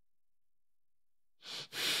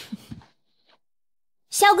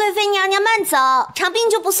萧贵妃娘娘慢走，长兵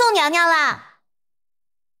就不送娘娘啦。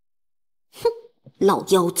哼，老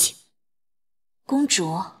妖精！公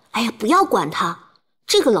主，哎呀，不要管他，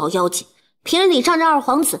这个老妖精，平日里仗着二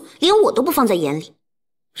皇子，连我都不放在眼里。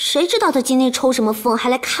谁知道他今天抽什么风还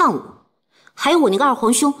来看我？还有我那个二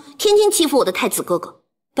皇兄，天天欺负我的太子哥哥，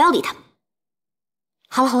不要理他们。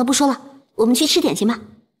好了好了，不说了，我们去吃点心吧。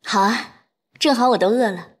好啊，正好我都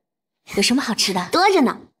饿了。有什么好吃的？多着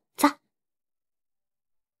呢。走。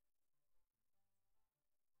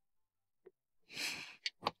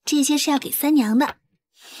这些是要给三娘的。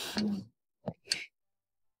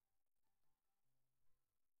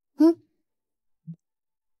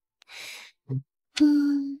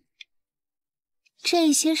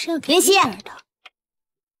这些是要给云溪的。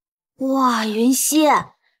哇，云溪，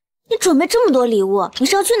你准备这么多礼物，你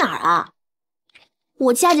是要去哪儿啊？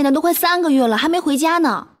我嫁进来都快3个月了，还没回家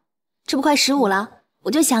呢。这不快15了，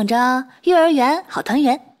我就想着幼儿园好团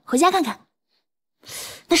圆，回家看看。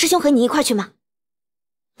那师兄和你一块去吗？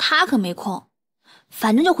他可没空，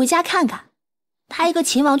反正就回家看看。他一个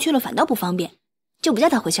秦王去了反倒不方便，就不叫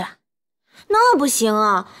他回去了。那不行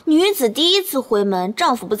啊，女子第一次回门，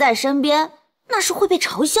丈夫不在身边，那是会被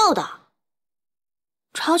嘲笑的。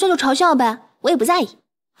嘲笑就嘲笑呗，我也不在意。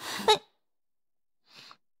哎，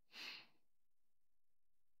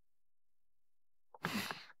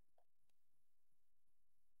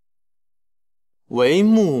为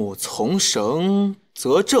木从绳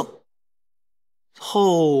则正，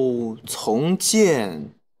后从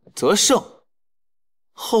剑则胜。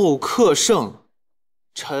后克胜，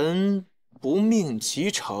臣不命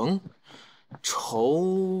其成。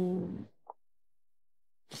仇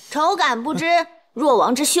敢不知，若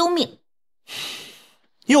王之休命。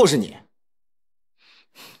又是你！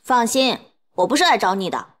放心，我不是来找你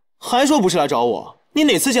的。还说不是来找我？你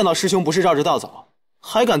哪次见到师兄不是绕着道走？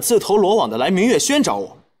还敢自投罗网的来明月轩找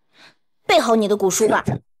我？背好你的古书吧。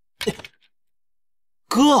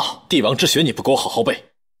哥，帝王之学你不给我好好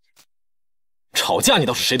背，吵架你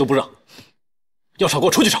倒是谁都不让，要吵给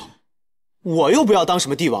我出去吵。我又不要当什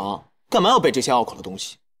么帝王，干嘛要背这些拗口的东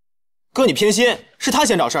西？哥，你偏心，是他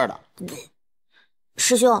先找事儿的。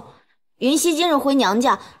师兄，云溪今日回娘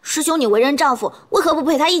家，师兄你为人丈夫，为何不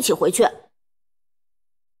陪她一起回去？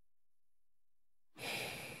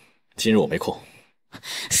今日我没空。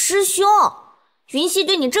师兄，云溪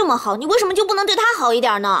对你这么好，你为什么就不能对她好一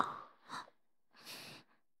点呢？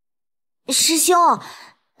师兄，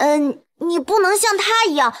你不能像她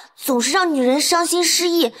一样，总是让女人伤心失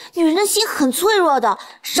意。女人的心很脆弱的，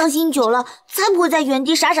伤心久了，才不会在原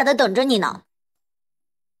地傻傻的等着你呢。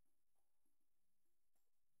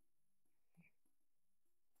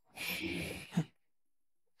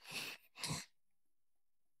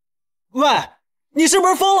喂，你是不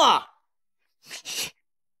是疯了？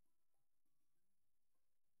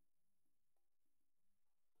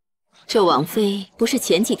这王妃不是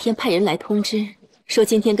前几天派人来通知，说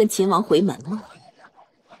今天跟秦王回门吗？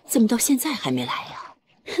怎么到现在还没来呀？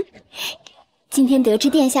今天得知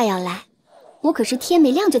殿下要来，我可是天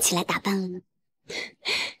没亮就起来打扮了呢。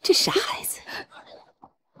这傻孩子。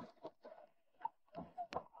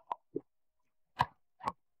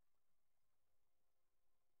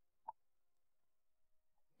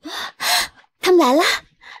他们来了。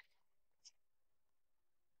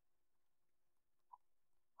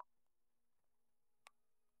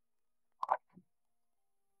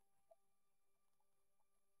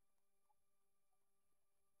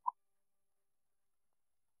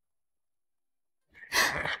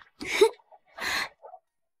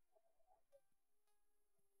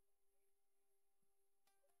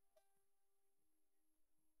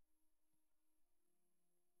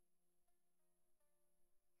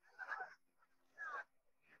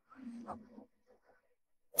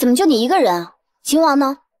怎么就你一个人啊？秦王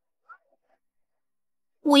呢？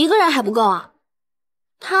我一个人还不够啊！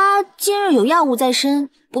他今日有要务在身，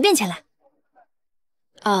不便前来。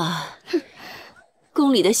啊，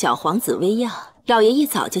宫里的小皇子微恙，老爷一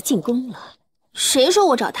早就进宫了。谁说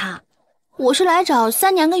我找他？我是来找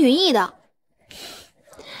三娘跟云逸的。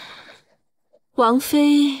王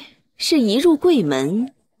妃是一入贵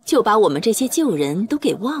门就把我们这些旧人都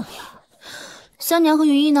给忘了。三娘和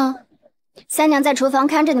云逸呢？三娘在厨房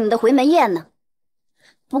看着你们的回门宴呢。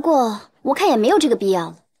不过我看也没有这个必要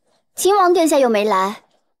了。秦王殿下又没来，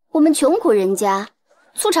我们穷苦人家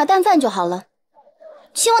粗茶淡饭就好了。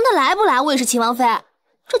秦王他来不来，我也是秦王妃。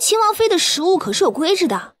这秦王妃的食物可是有规制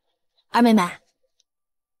的。二妹妹，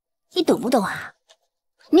你懂不懂啊？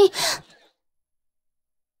你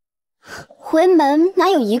回门哪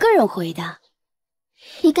有一个人回的？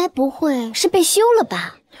你该不会是被休了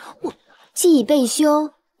吧？既已被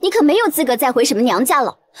休，你可没有资格再回什么娘家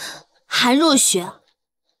了。韩若雪，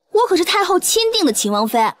我可是太后钦定的秦王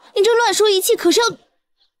妃，你这乱说一气可是要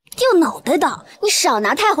掉脑袋的。你少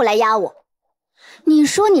拿太后来压我。你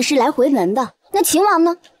说你是来回门的，那秦王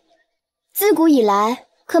呢？自古以来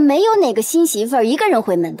可没有哪个新媳妇儿一个人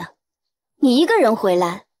回门的。你一个人回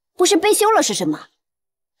来，不是被休了是什么？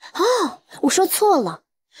哦，我说错了，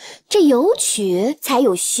这有娶才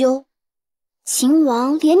有休。秦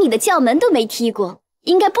王连你的轿门都没踢过，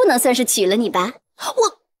应该不能算是娶了你吧？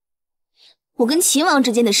我跟秦王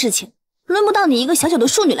之间的事情，轮不到你一个小小的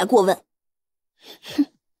庶女来过问。哼，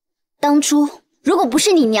当初如果不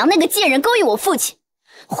是你娘那个贱人勾引我父亲，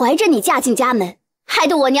怀着你嫁进家门，害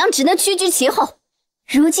得我娘只能屈居其后，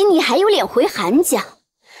如今你还有脸回韩家？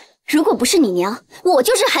如果不是你娘，我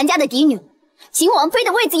就是韩家的嫡女，秦王妃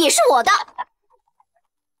的位子也是我的。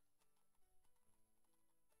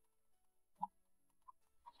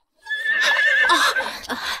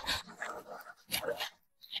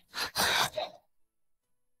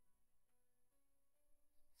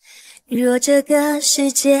若这个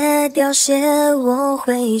世界凋谢，我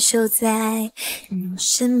会守在你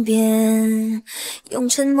身边，用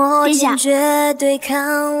沉默坚决对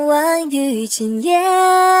抗万语千言。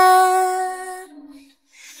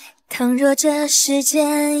倘若这世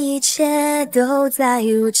间一切都在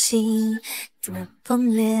无情的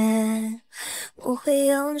崩裂，我会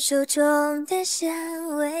用手中的线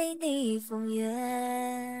为你封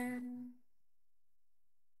约。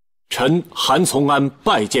臣韩从安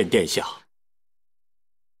拜见殿下。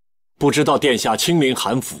不知道殿下亲临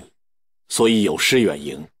韩府，所以有失远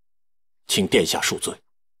迎，请殿下恕罪。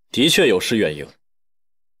的确有失远迎，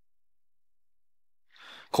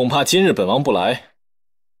恐怕今日本王不来，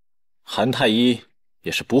韩太医也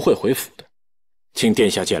是不会回府的。请殿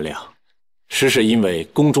下见谅，实是因为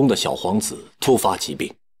宫中的小皇子突发疾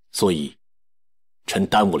病，所以臣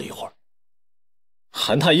耽误了一会儿。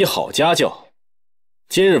韩太医好家教。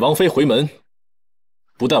今日王妃回门，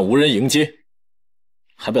不但无人迎接，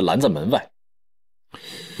还被拦在门外。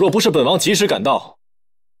若不是本王及时赶到，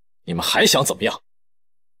你们还想怎么样？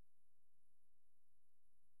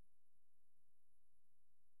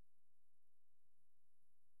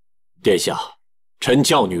殿下，臣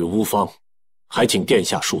教女无方，还请殿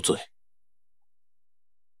下恕罪。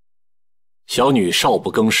小女少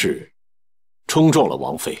不更事，冲撞了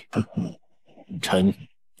王妃，臣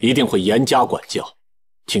一定会严加管教。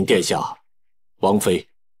请殿下、王妃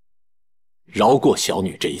饶过小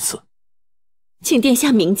女这一次。请殿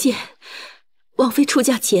下明鉴，王妃出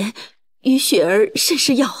嫁前与雪儿甚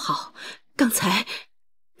是要好，刚才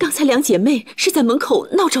两姐妹是在门口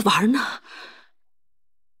闹着玩呢。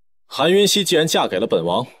韩云溪既然嫁给了本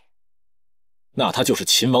王，那她就是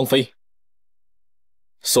秦王妃。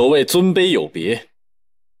所谓尊卑有别，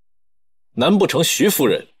难不成徐夫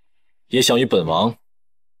人也想与本王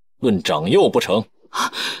论长幼不成？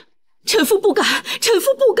臣妇不敢，臣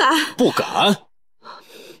妇不敢。不敢？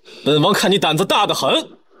本王看你胆子大得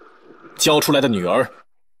很，教出来的女儿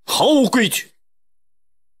毫无规矩。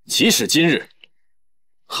即使今日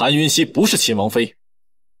韩云溪不是秦王妃，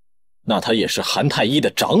那她也是韩太医的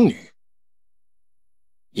长女，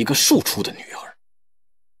一个庶出的女儿，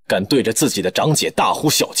敢对着自己的长姐大呼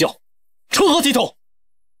小叫，成何体统？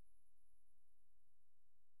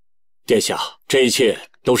殿下，这一切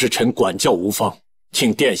都是臣管教无方，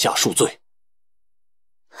请殿下恕罪。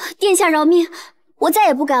殿下饶命，我再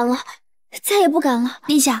也不敢了，再也不敢了。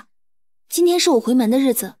殿下，今天是我回门的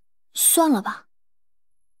日子，算了吧。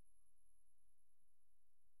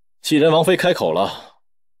既然王妃开口了，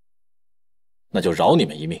那就饶你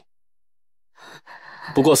们一命。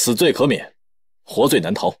不过死罪可免，活罪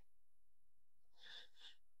难逃。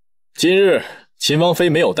今日秦王妃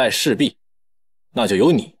没有带侍婢，那就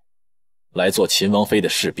由你来做秦王妃的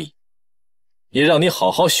侍婢，也让你好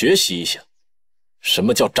好学习一下，什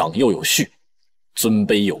么叫长幼有序，尊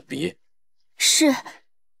卑有别。是，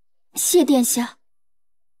谢殿下。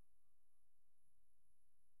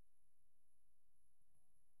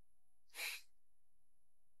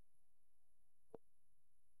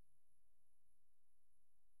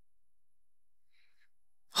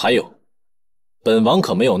还有，本王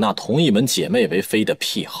可没有纳同一门姐妹为妃的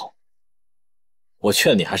癖好。我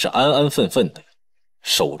劝你还是安安分分的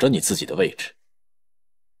守着你自己的位置。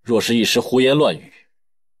若是一时胡言乱语，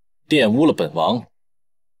玷污了本王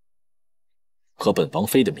和本王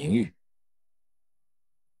妃的名誉，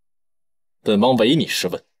本王唯你是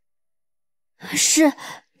问。是，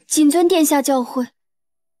谨遵殿下教诲。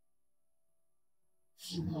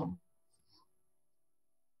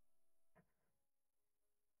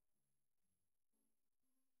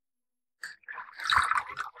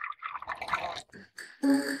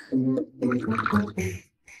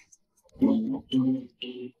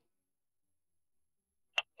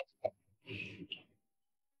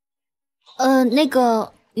那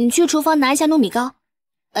个，你去厨房拿一下糯米糕。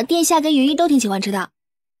殿下跟云衣都挺喜欢吃的。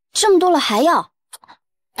这么多了还要？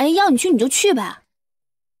哎，要你去你就去呗。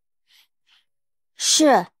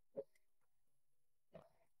是。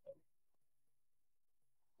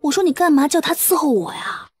我说你干嘛叫他伺候我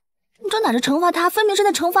呀？你这哪是惩罚他，分明是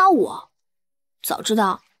在惩罚我。早知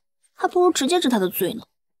道，还不如直接治他的罪呢。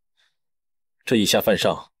这以下犯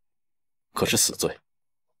上，可是死罪。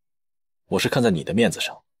我是看在你的面子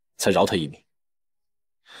上，才饶他一命。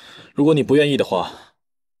如果你不愿意的话，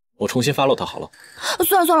我重新发落他好了。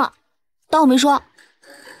算了算了，当我没说。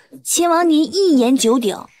秦王您一言九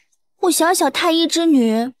鼎，我小小太医之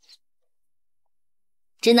女，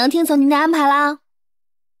只能听从您的安排啦。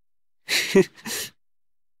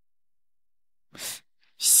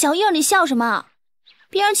小叶，你笑什么？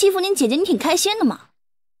别人欺负您姐姐，你挺开心的嘛？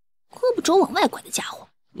胳膊肘往外拐的家伙。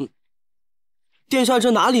殿下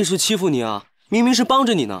这哪里是欺负你啊？明明是帮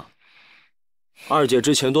着你呢。二姐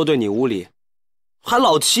之前多对你无礼，还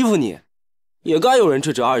老欺负你，也该有人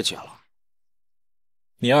制止二姐了。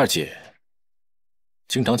你二姐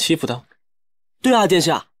经常欺负她？对啊，殿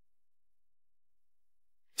下。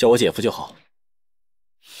叫我姐夫就好。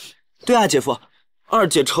对啊，姐夫。二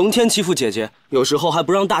姐成天欺负姐姐，有时候还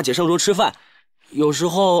不让大姐上桌吃饭，有时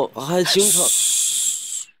候还经常……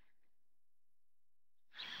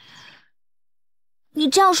你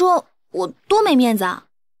这样说，我多没面子啊！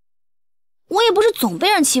我也不是总被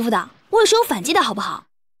人欺负的，我也是有反击的，好不好？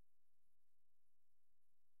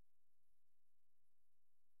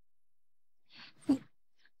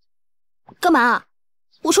干嘛？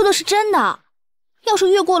我说的是真的。要是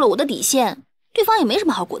越过了我的底线，对方也没什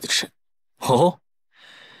么好果子吃。哦。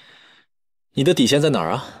你的底线在哪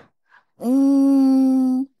儿啊？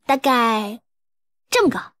大概这么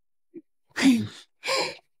高。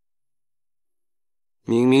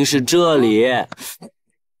明明是这里。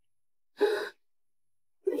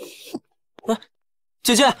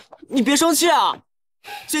姐姐，你别生气啊！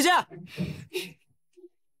姐姐，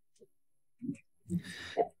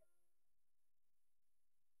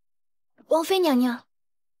王妃娘娘，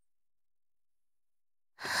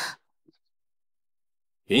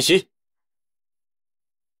云溪。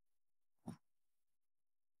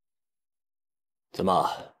怎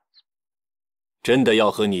么，真的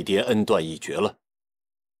要和你爹恩断义绝了？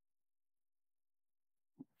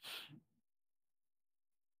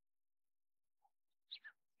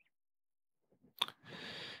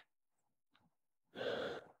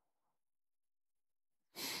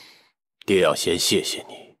爹要先谢谢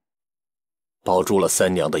你，保住了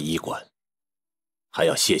三娘的医馆，还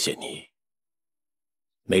要谢谢你，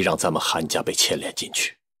没让咱们韩家被牵连进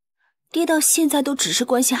去。爹到现在都只是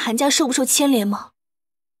关心韩家受不受牵连吗？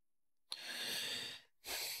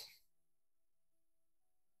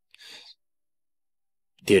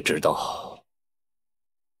爹知道，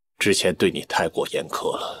之前对你太过严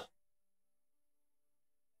苛了。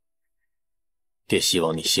爹希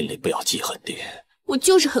望你心里不要记恨爹。我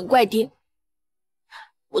就是很怪爹。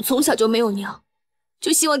我从小就没有娘，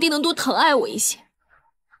就希望爹能多疼爱我一些。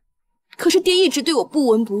可是爹一直对我不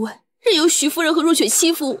闻不问，任由徐夫人和若雪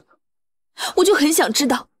欺负我。我就很想知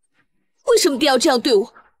道，为什么爹要这样对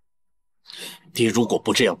我？爹如果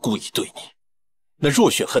不这样故意对你，那若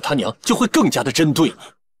雪和他娘就会更加的针对你。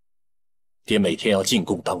爹每天要进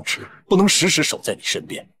宫当值，不能时时守在你身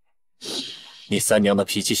边。你三娘的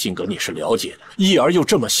脾气性格你是了解的，一儿又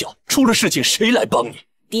这么小，出了事情谁来帮你？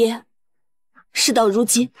爹，事到如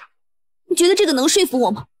今，你觉得这个能说服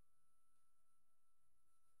我吗？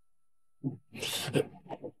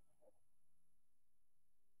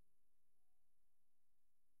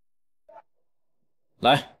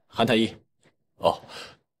来，韩太医。哦，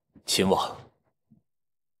秦王。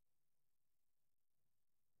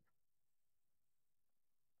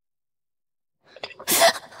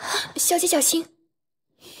小姐小心。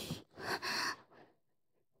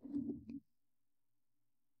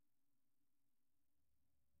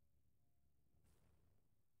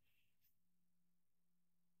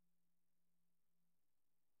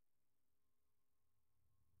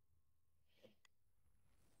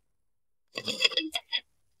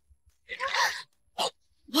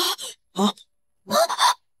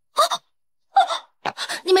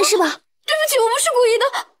你没事吧？对不起，我不是故意的，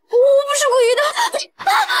我不是故意的。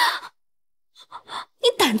你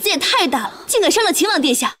胆子也太大了，竟敢伤了秦王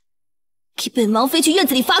殿下！给本王妃去院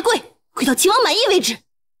子里罚跪，跪到秦王满意为止。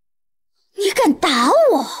你敢打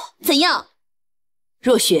我？怎样？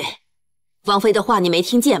若雪，王妃的话你没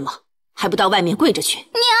听见吗？还不到外面跪着去！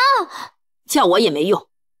娘，叫我也没用。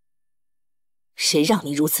谁让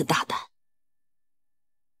你如此大胆？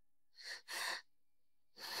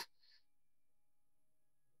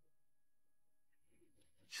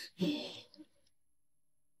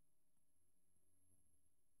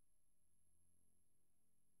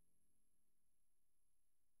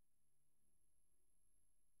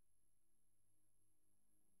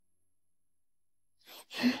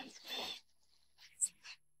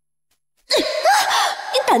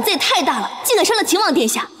你胆子也太大了，竟敢伤了秦王殿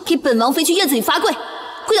下！给本王妃去院子里罚跪，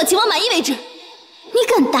跪到秦王满意为止。你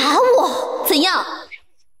敢打我？怎样？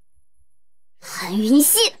韩云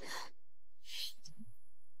溪，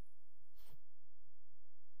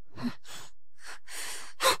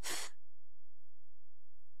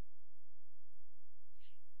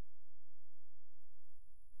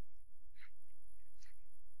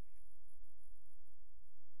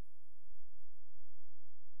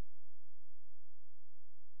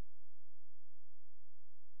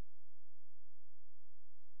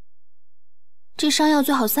这伤药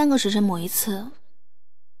最好3个时辰抹一次。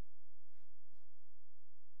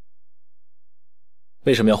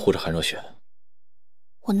为什么要护着韩若雪？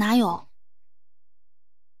我哪有？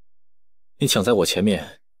你抢在我前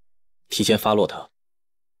面，提前发落她，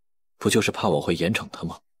不就是怕我会严惩她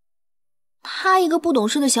吗？她一个不懂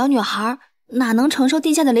事的小女孩，哪能承受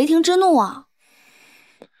殿下的雷霆之怒啊？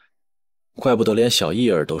怪不得连小义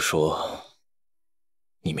儿都说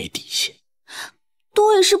你没底线。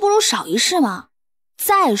多一事不如少一事嘛。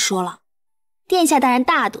再说了，殿下大人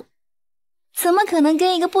大度，怎么可能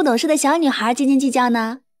跟一个不懂事的小女孩斤斤计较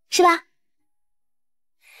呢？是吧？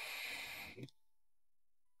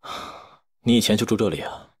你以前就住这里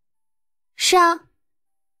啊？是啊，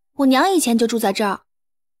我娘以前就住在这儿，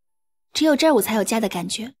只有这儿我才有家的感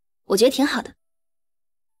觉，我觉得挺好的。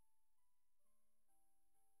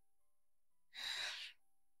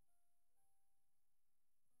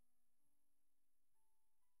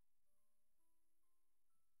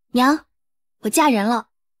娘，我嫁人了，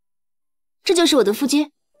这就是我的夫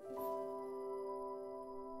君。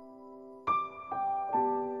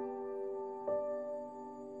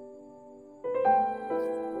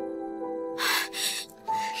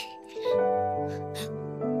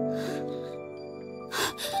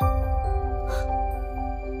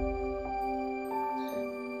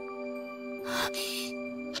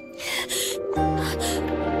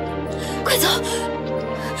快走！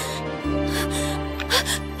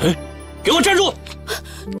哎，给我站住！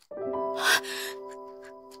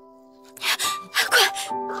快！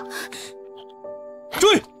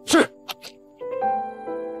追！是。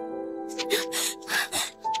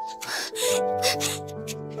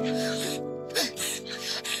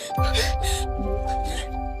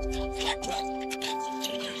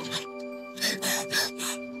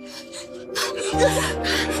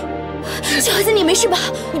小孩子，你没事吧？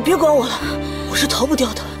你别管我了，我是逃不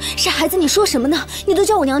掉的。傻孩子，你说什么呢？你都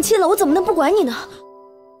叫我娘亲了，我怎么能不管你呢？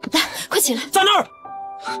来，快起来！在那儿，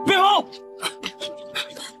别跑！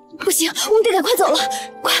不行，我们得赶快走了，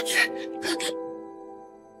快！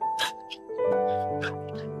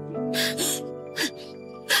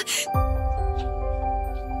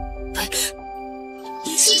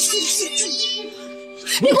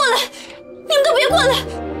别过来！你们都别过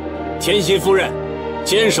来！天心夫人，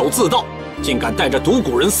监守自盗，竟敢带着毒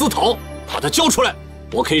蛊人私逃，把他交出来，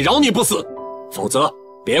我可以饶你不死，否则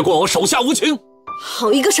别怪我手下无情。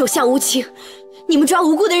好一个手下无情！你们抓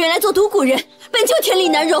无辜的人来做毒蛊人，本就天理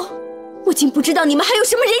难容。我竟不知道你们还有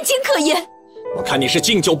什么人情可言。我看你是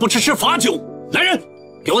敬酒不吃吃罚酒。来人，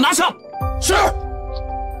给我拿下！是。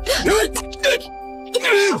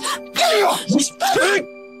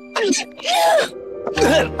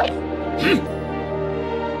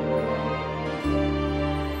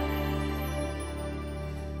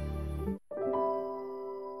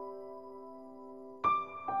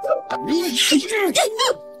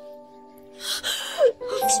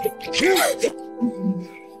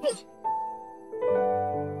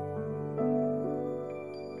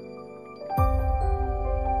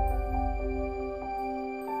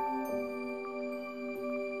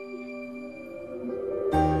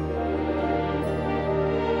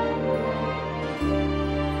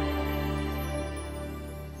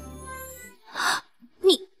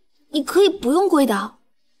你可以不用跪的。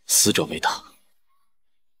死者为大。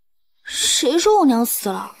谁说我娘死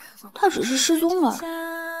了？她只是失踪了。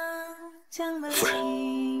夫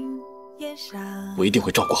人，我一定会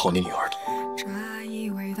照顾好你女儿的。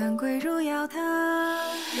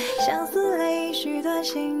相思泪许断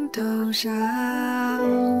心头上，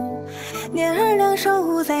年儿两手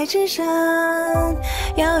捂在纸上，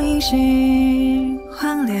摇一时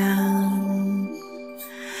荒凉。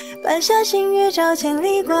半夏星月照千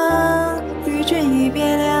里光，与君一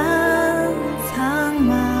别两苍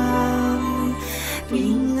茫。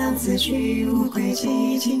冰凉此去无悔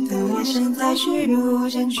寄，情头也身再去，如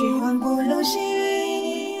真去魂不入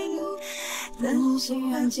心。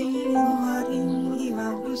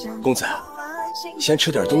公子，先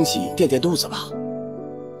吃点东西垫垫肚子吧。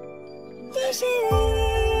依稀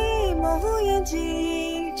里模糊眼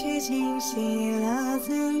睛，却清晰了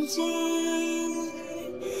曾经。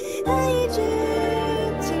爱一句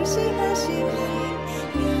清晰可惜，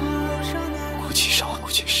妙手难。顾七少，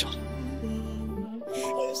顾七少，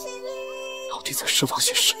到底在奢望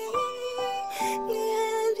些什么？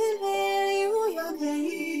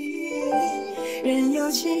人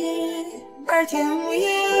有情，而天无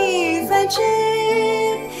意，反之，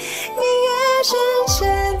明月深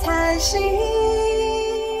沉叹息。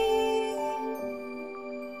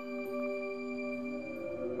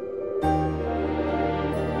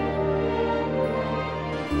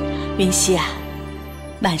云溪啊，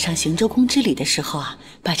晚上行周公之礼的时候啊，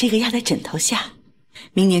把这个压在枕头下，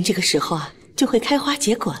明年这个时候啊，就会开花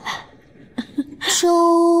结果了。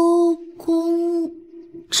周公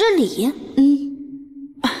之礼？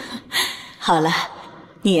好了，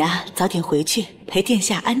你呀，早点回去陪殿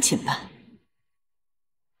下安寝吧。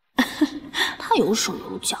他有手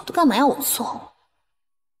有脚的，干嘛要我伺候？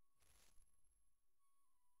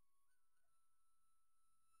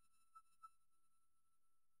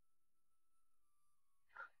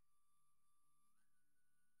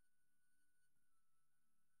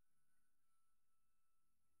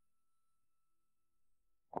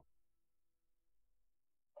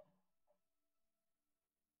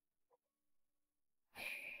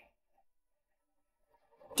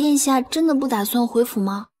殿下真的不打算回府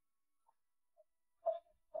吗？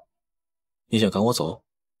你想赶我走？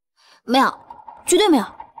没有，绝对没有。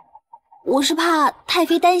我是怕太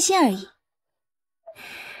妃担心而已。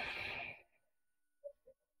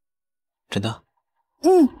真的？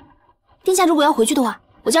殿下如果要回去的话，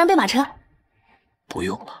我叫人备马车。不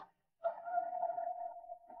用了。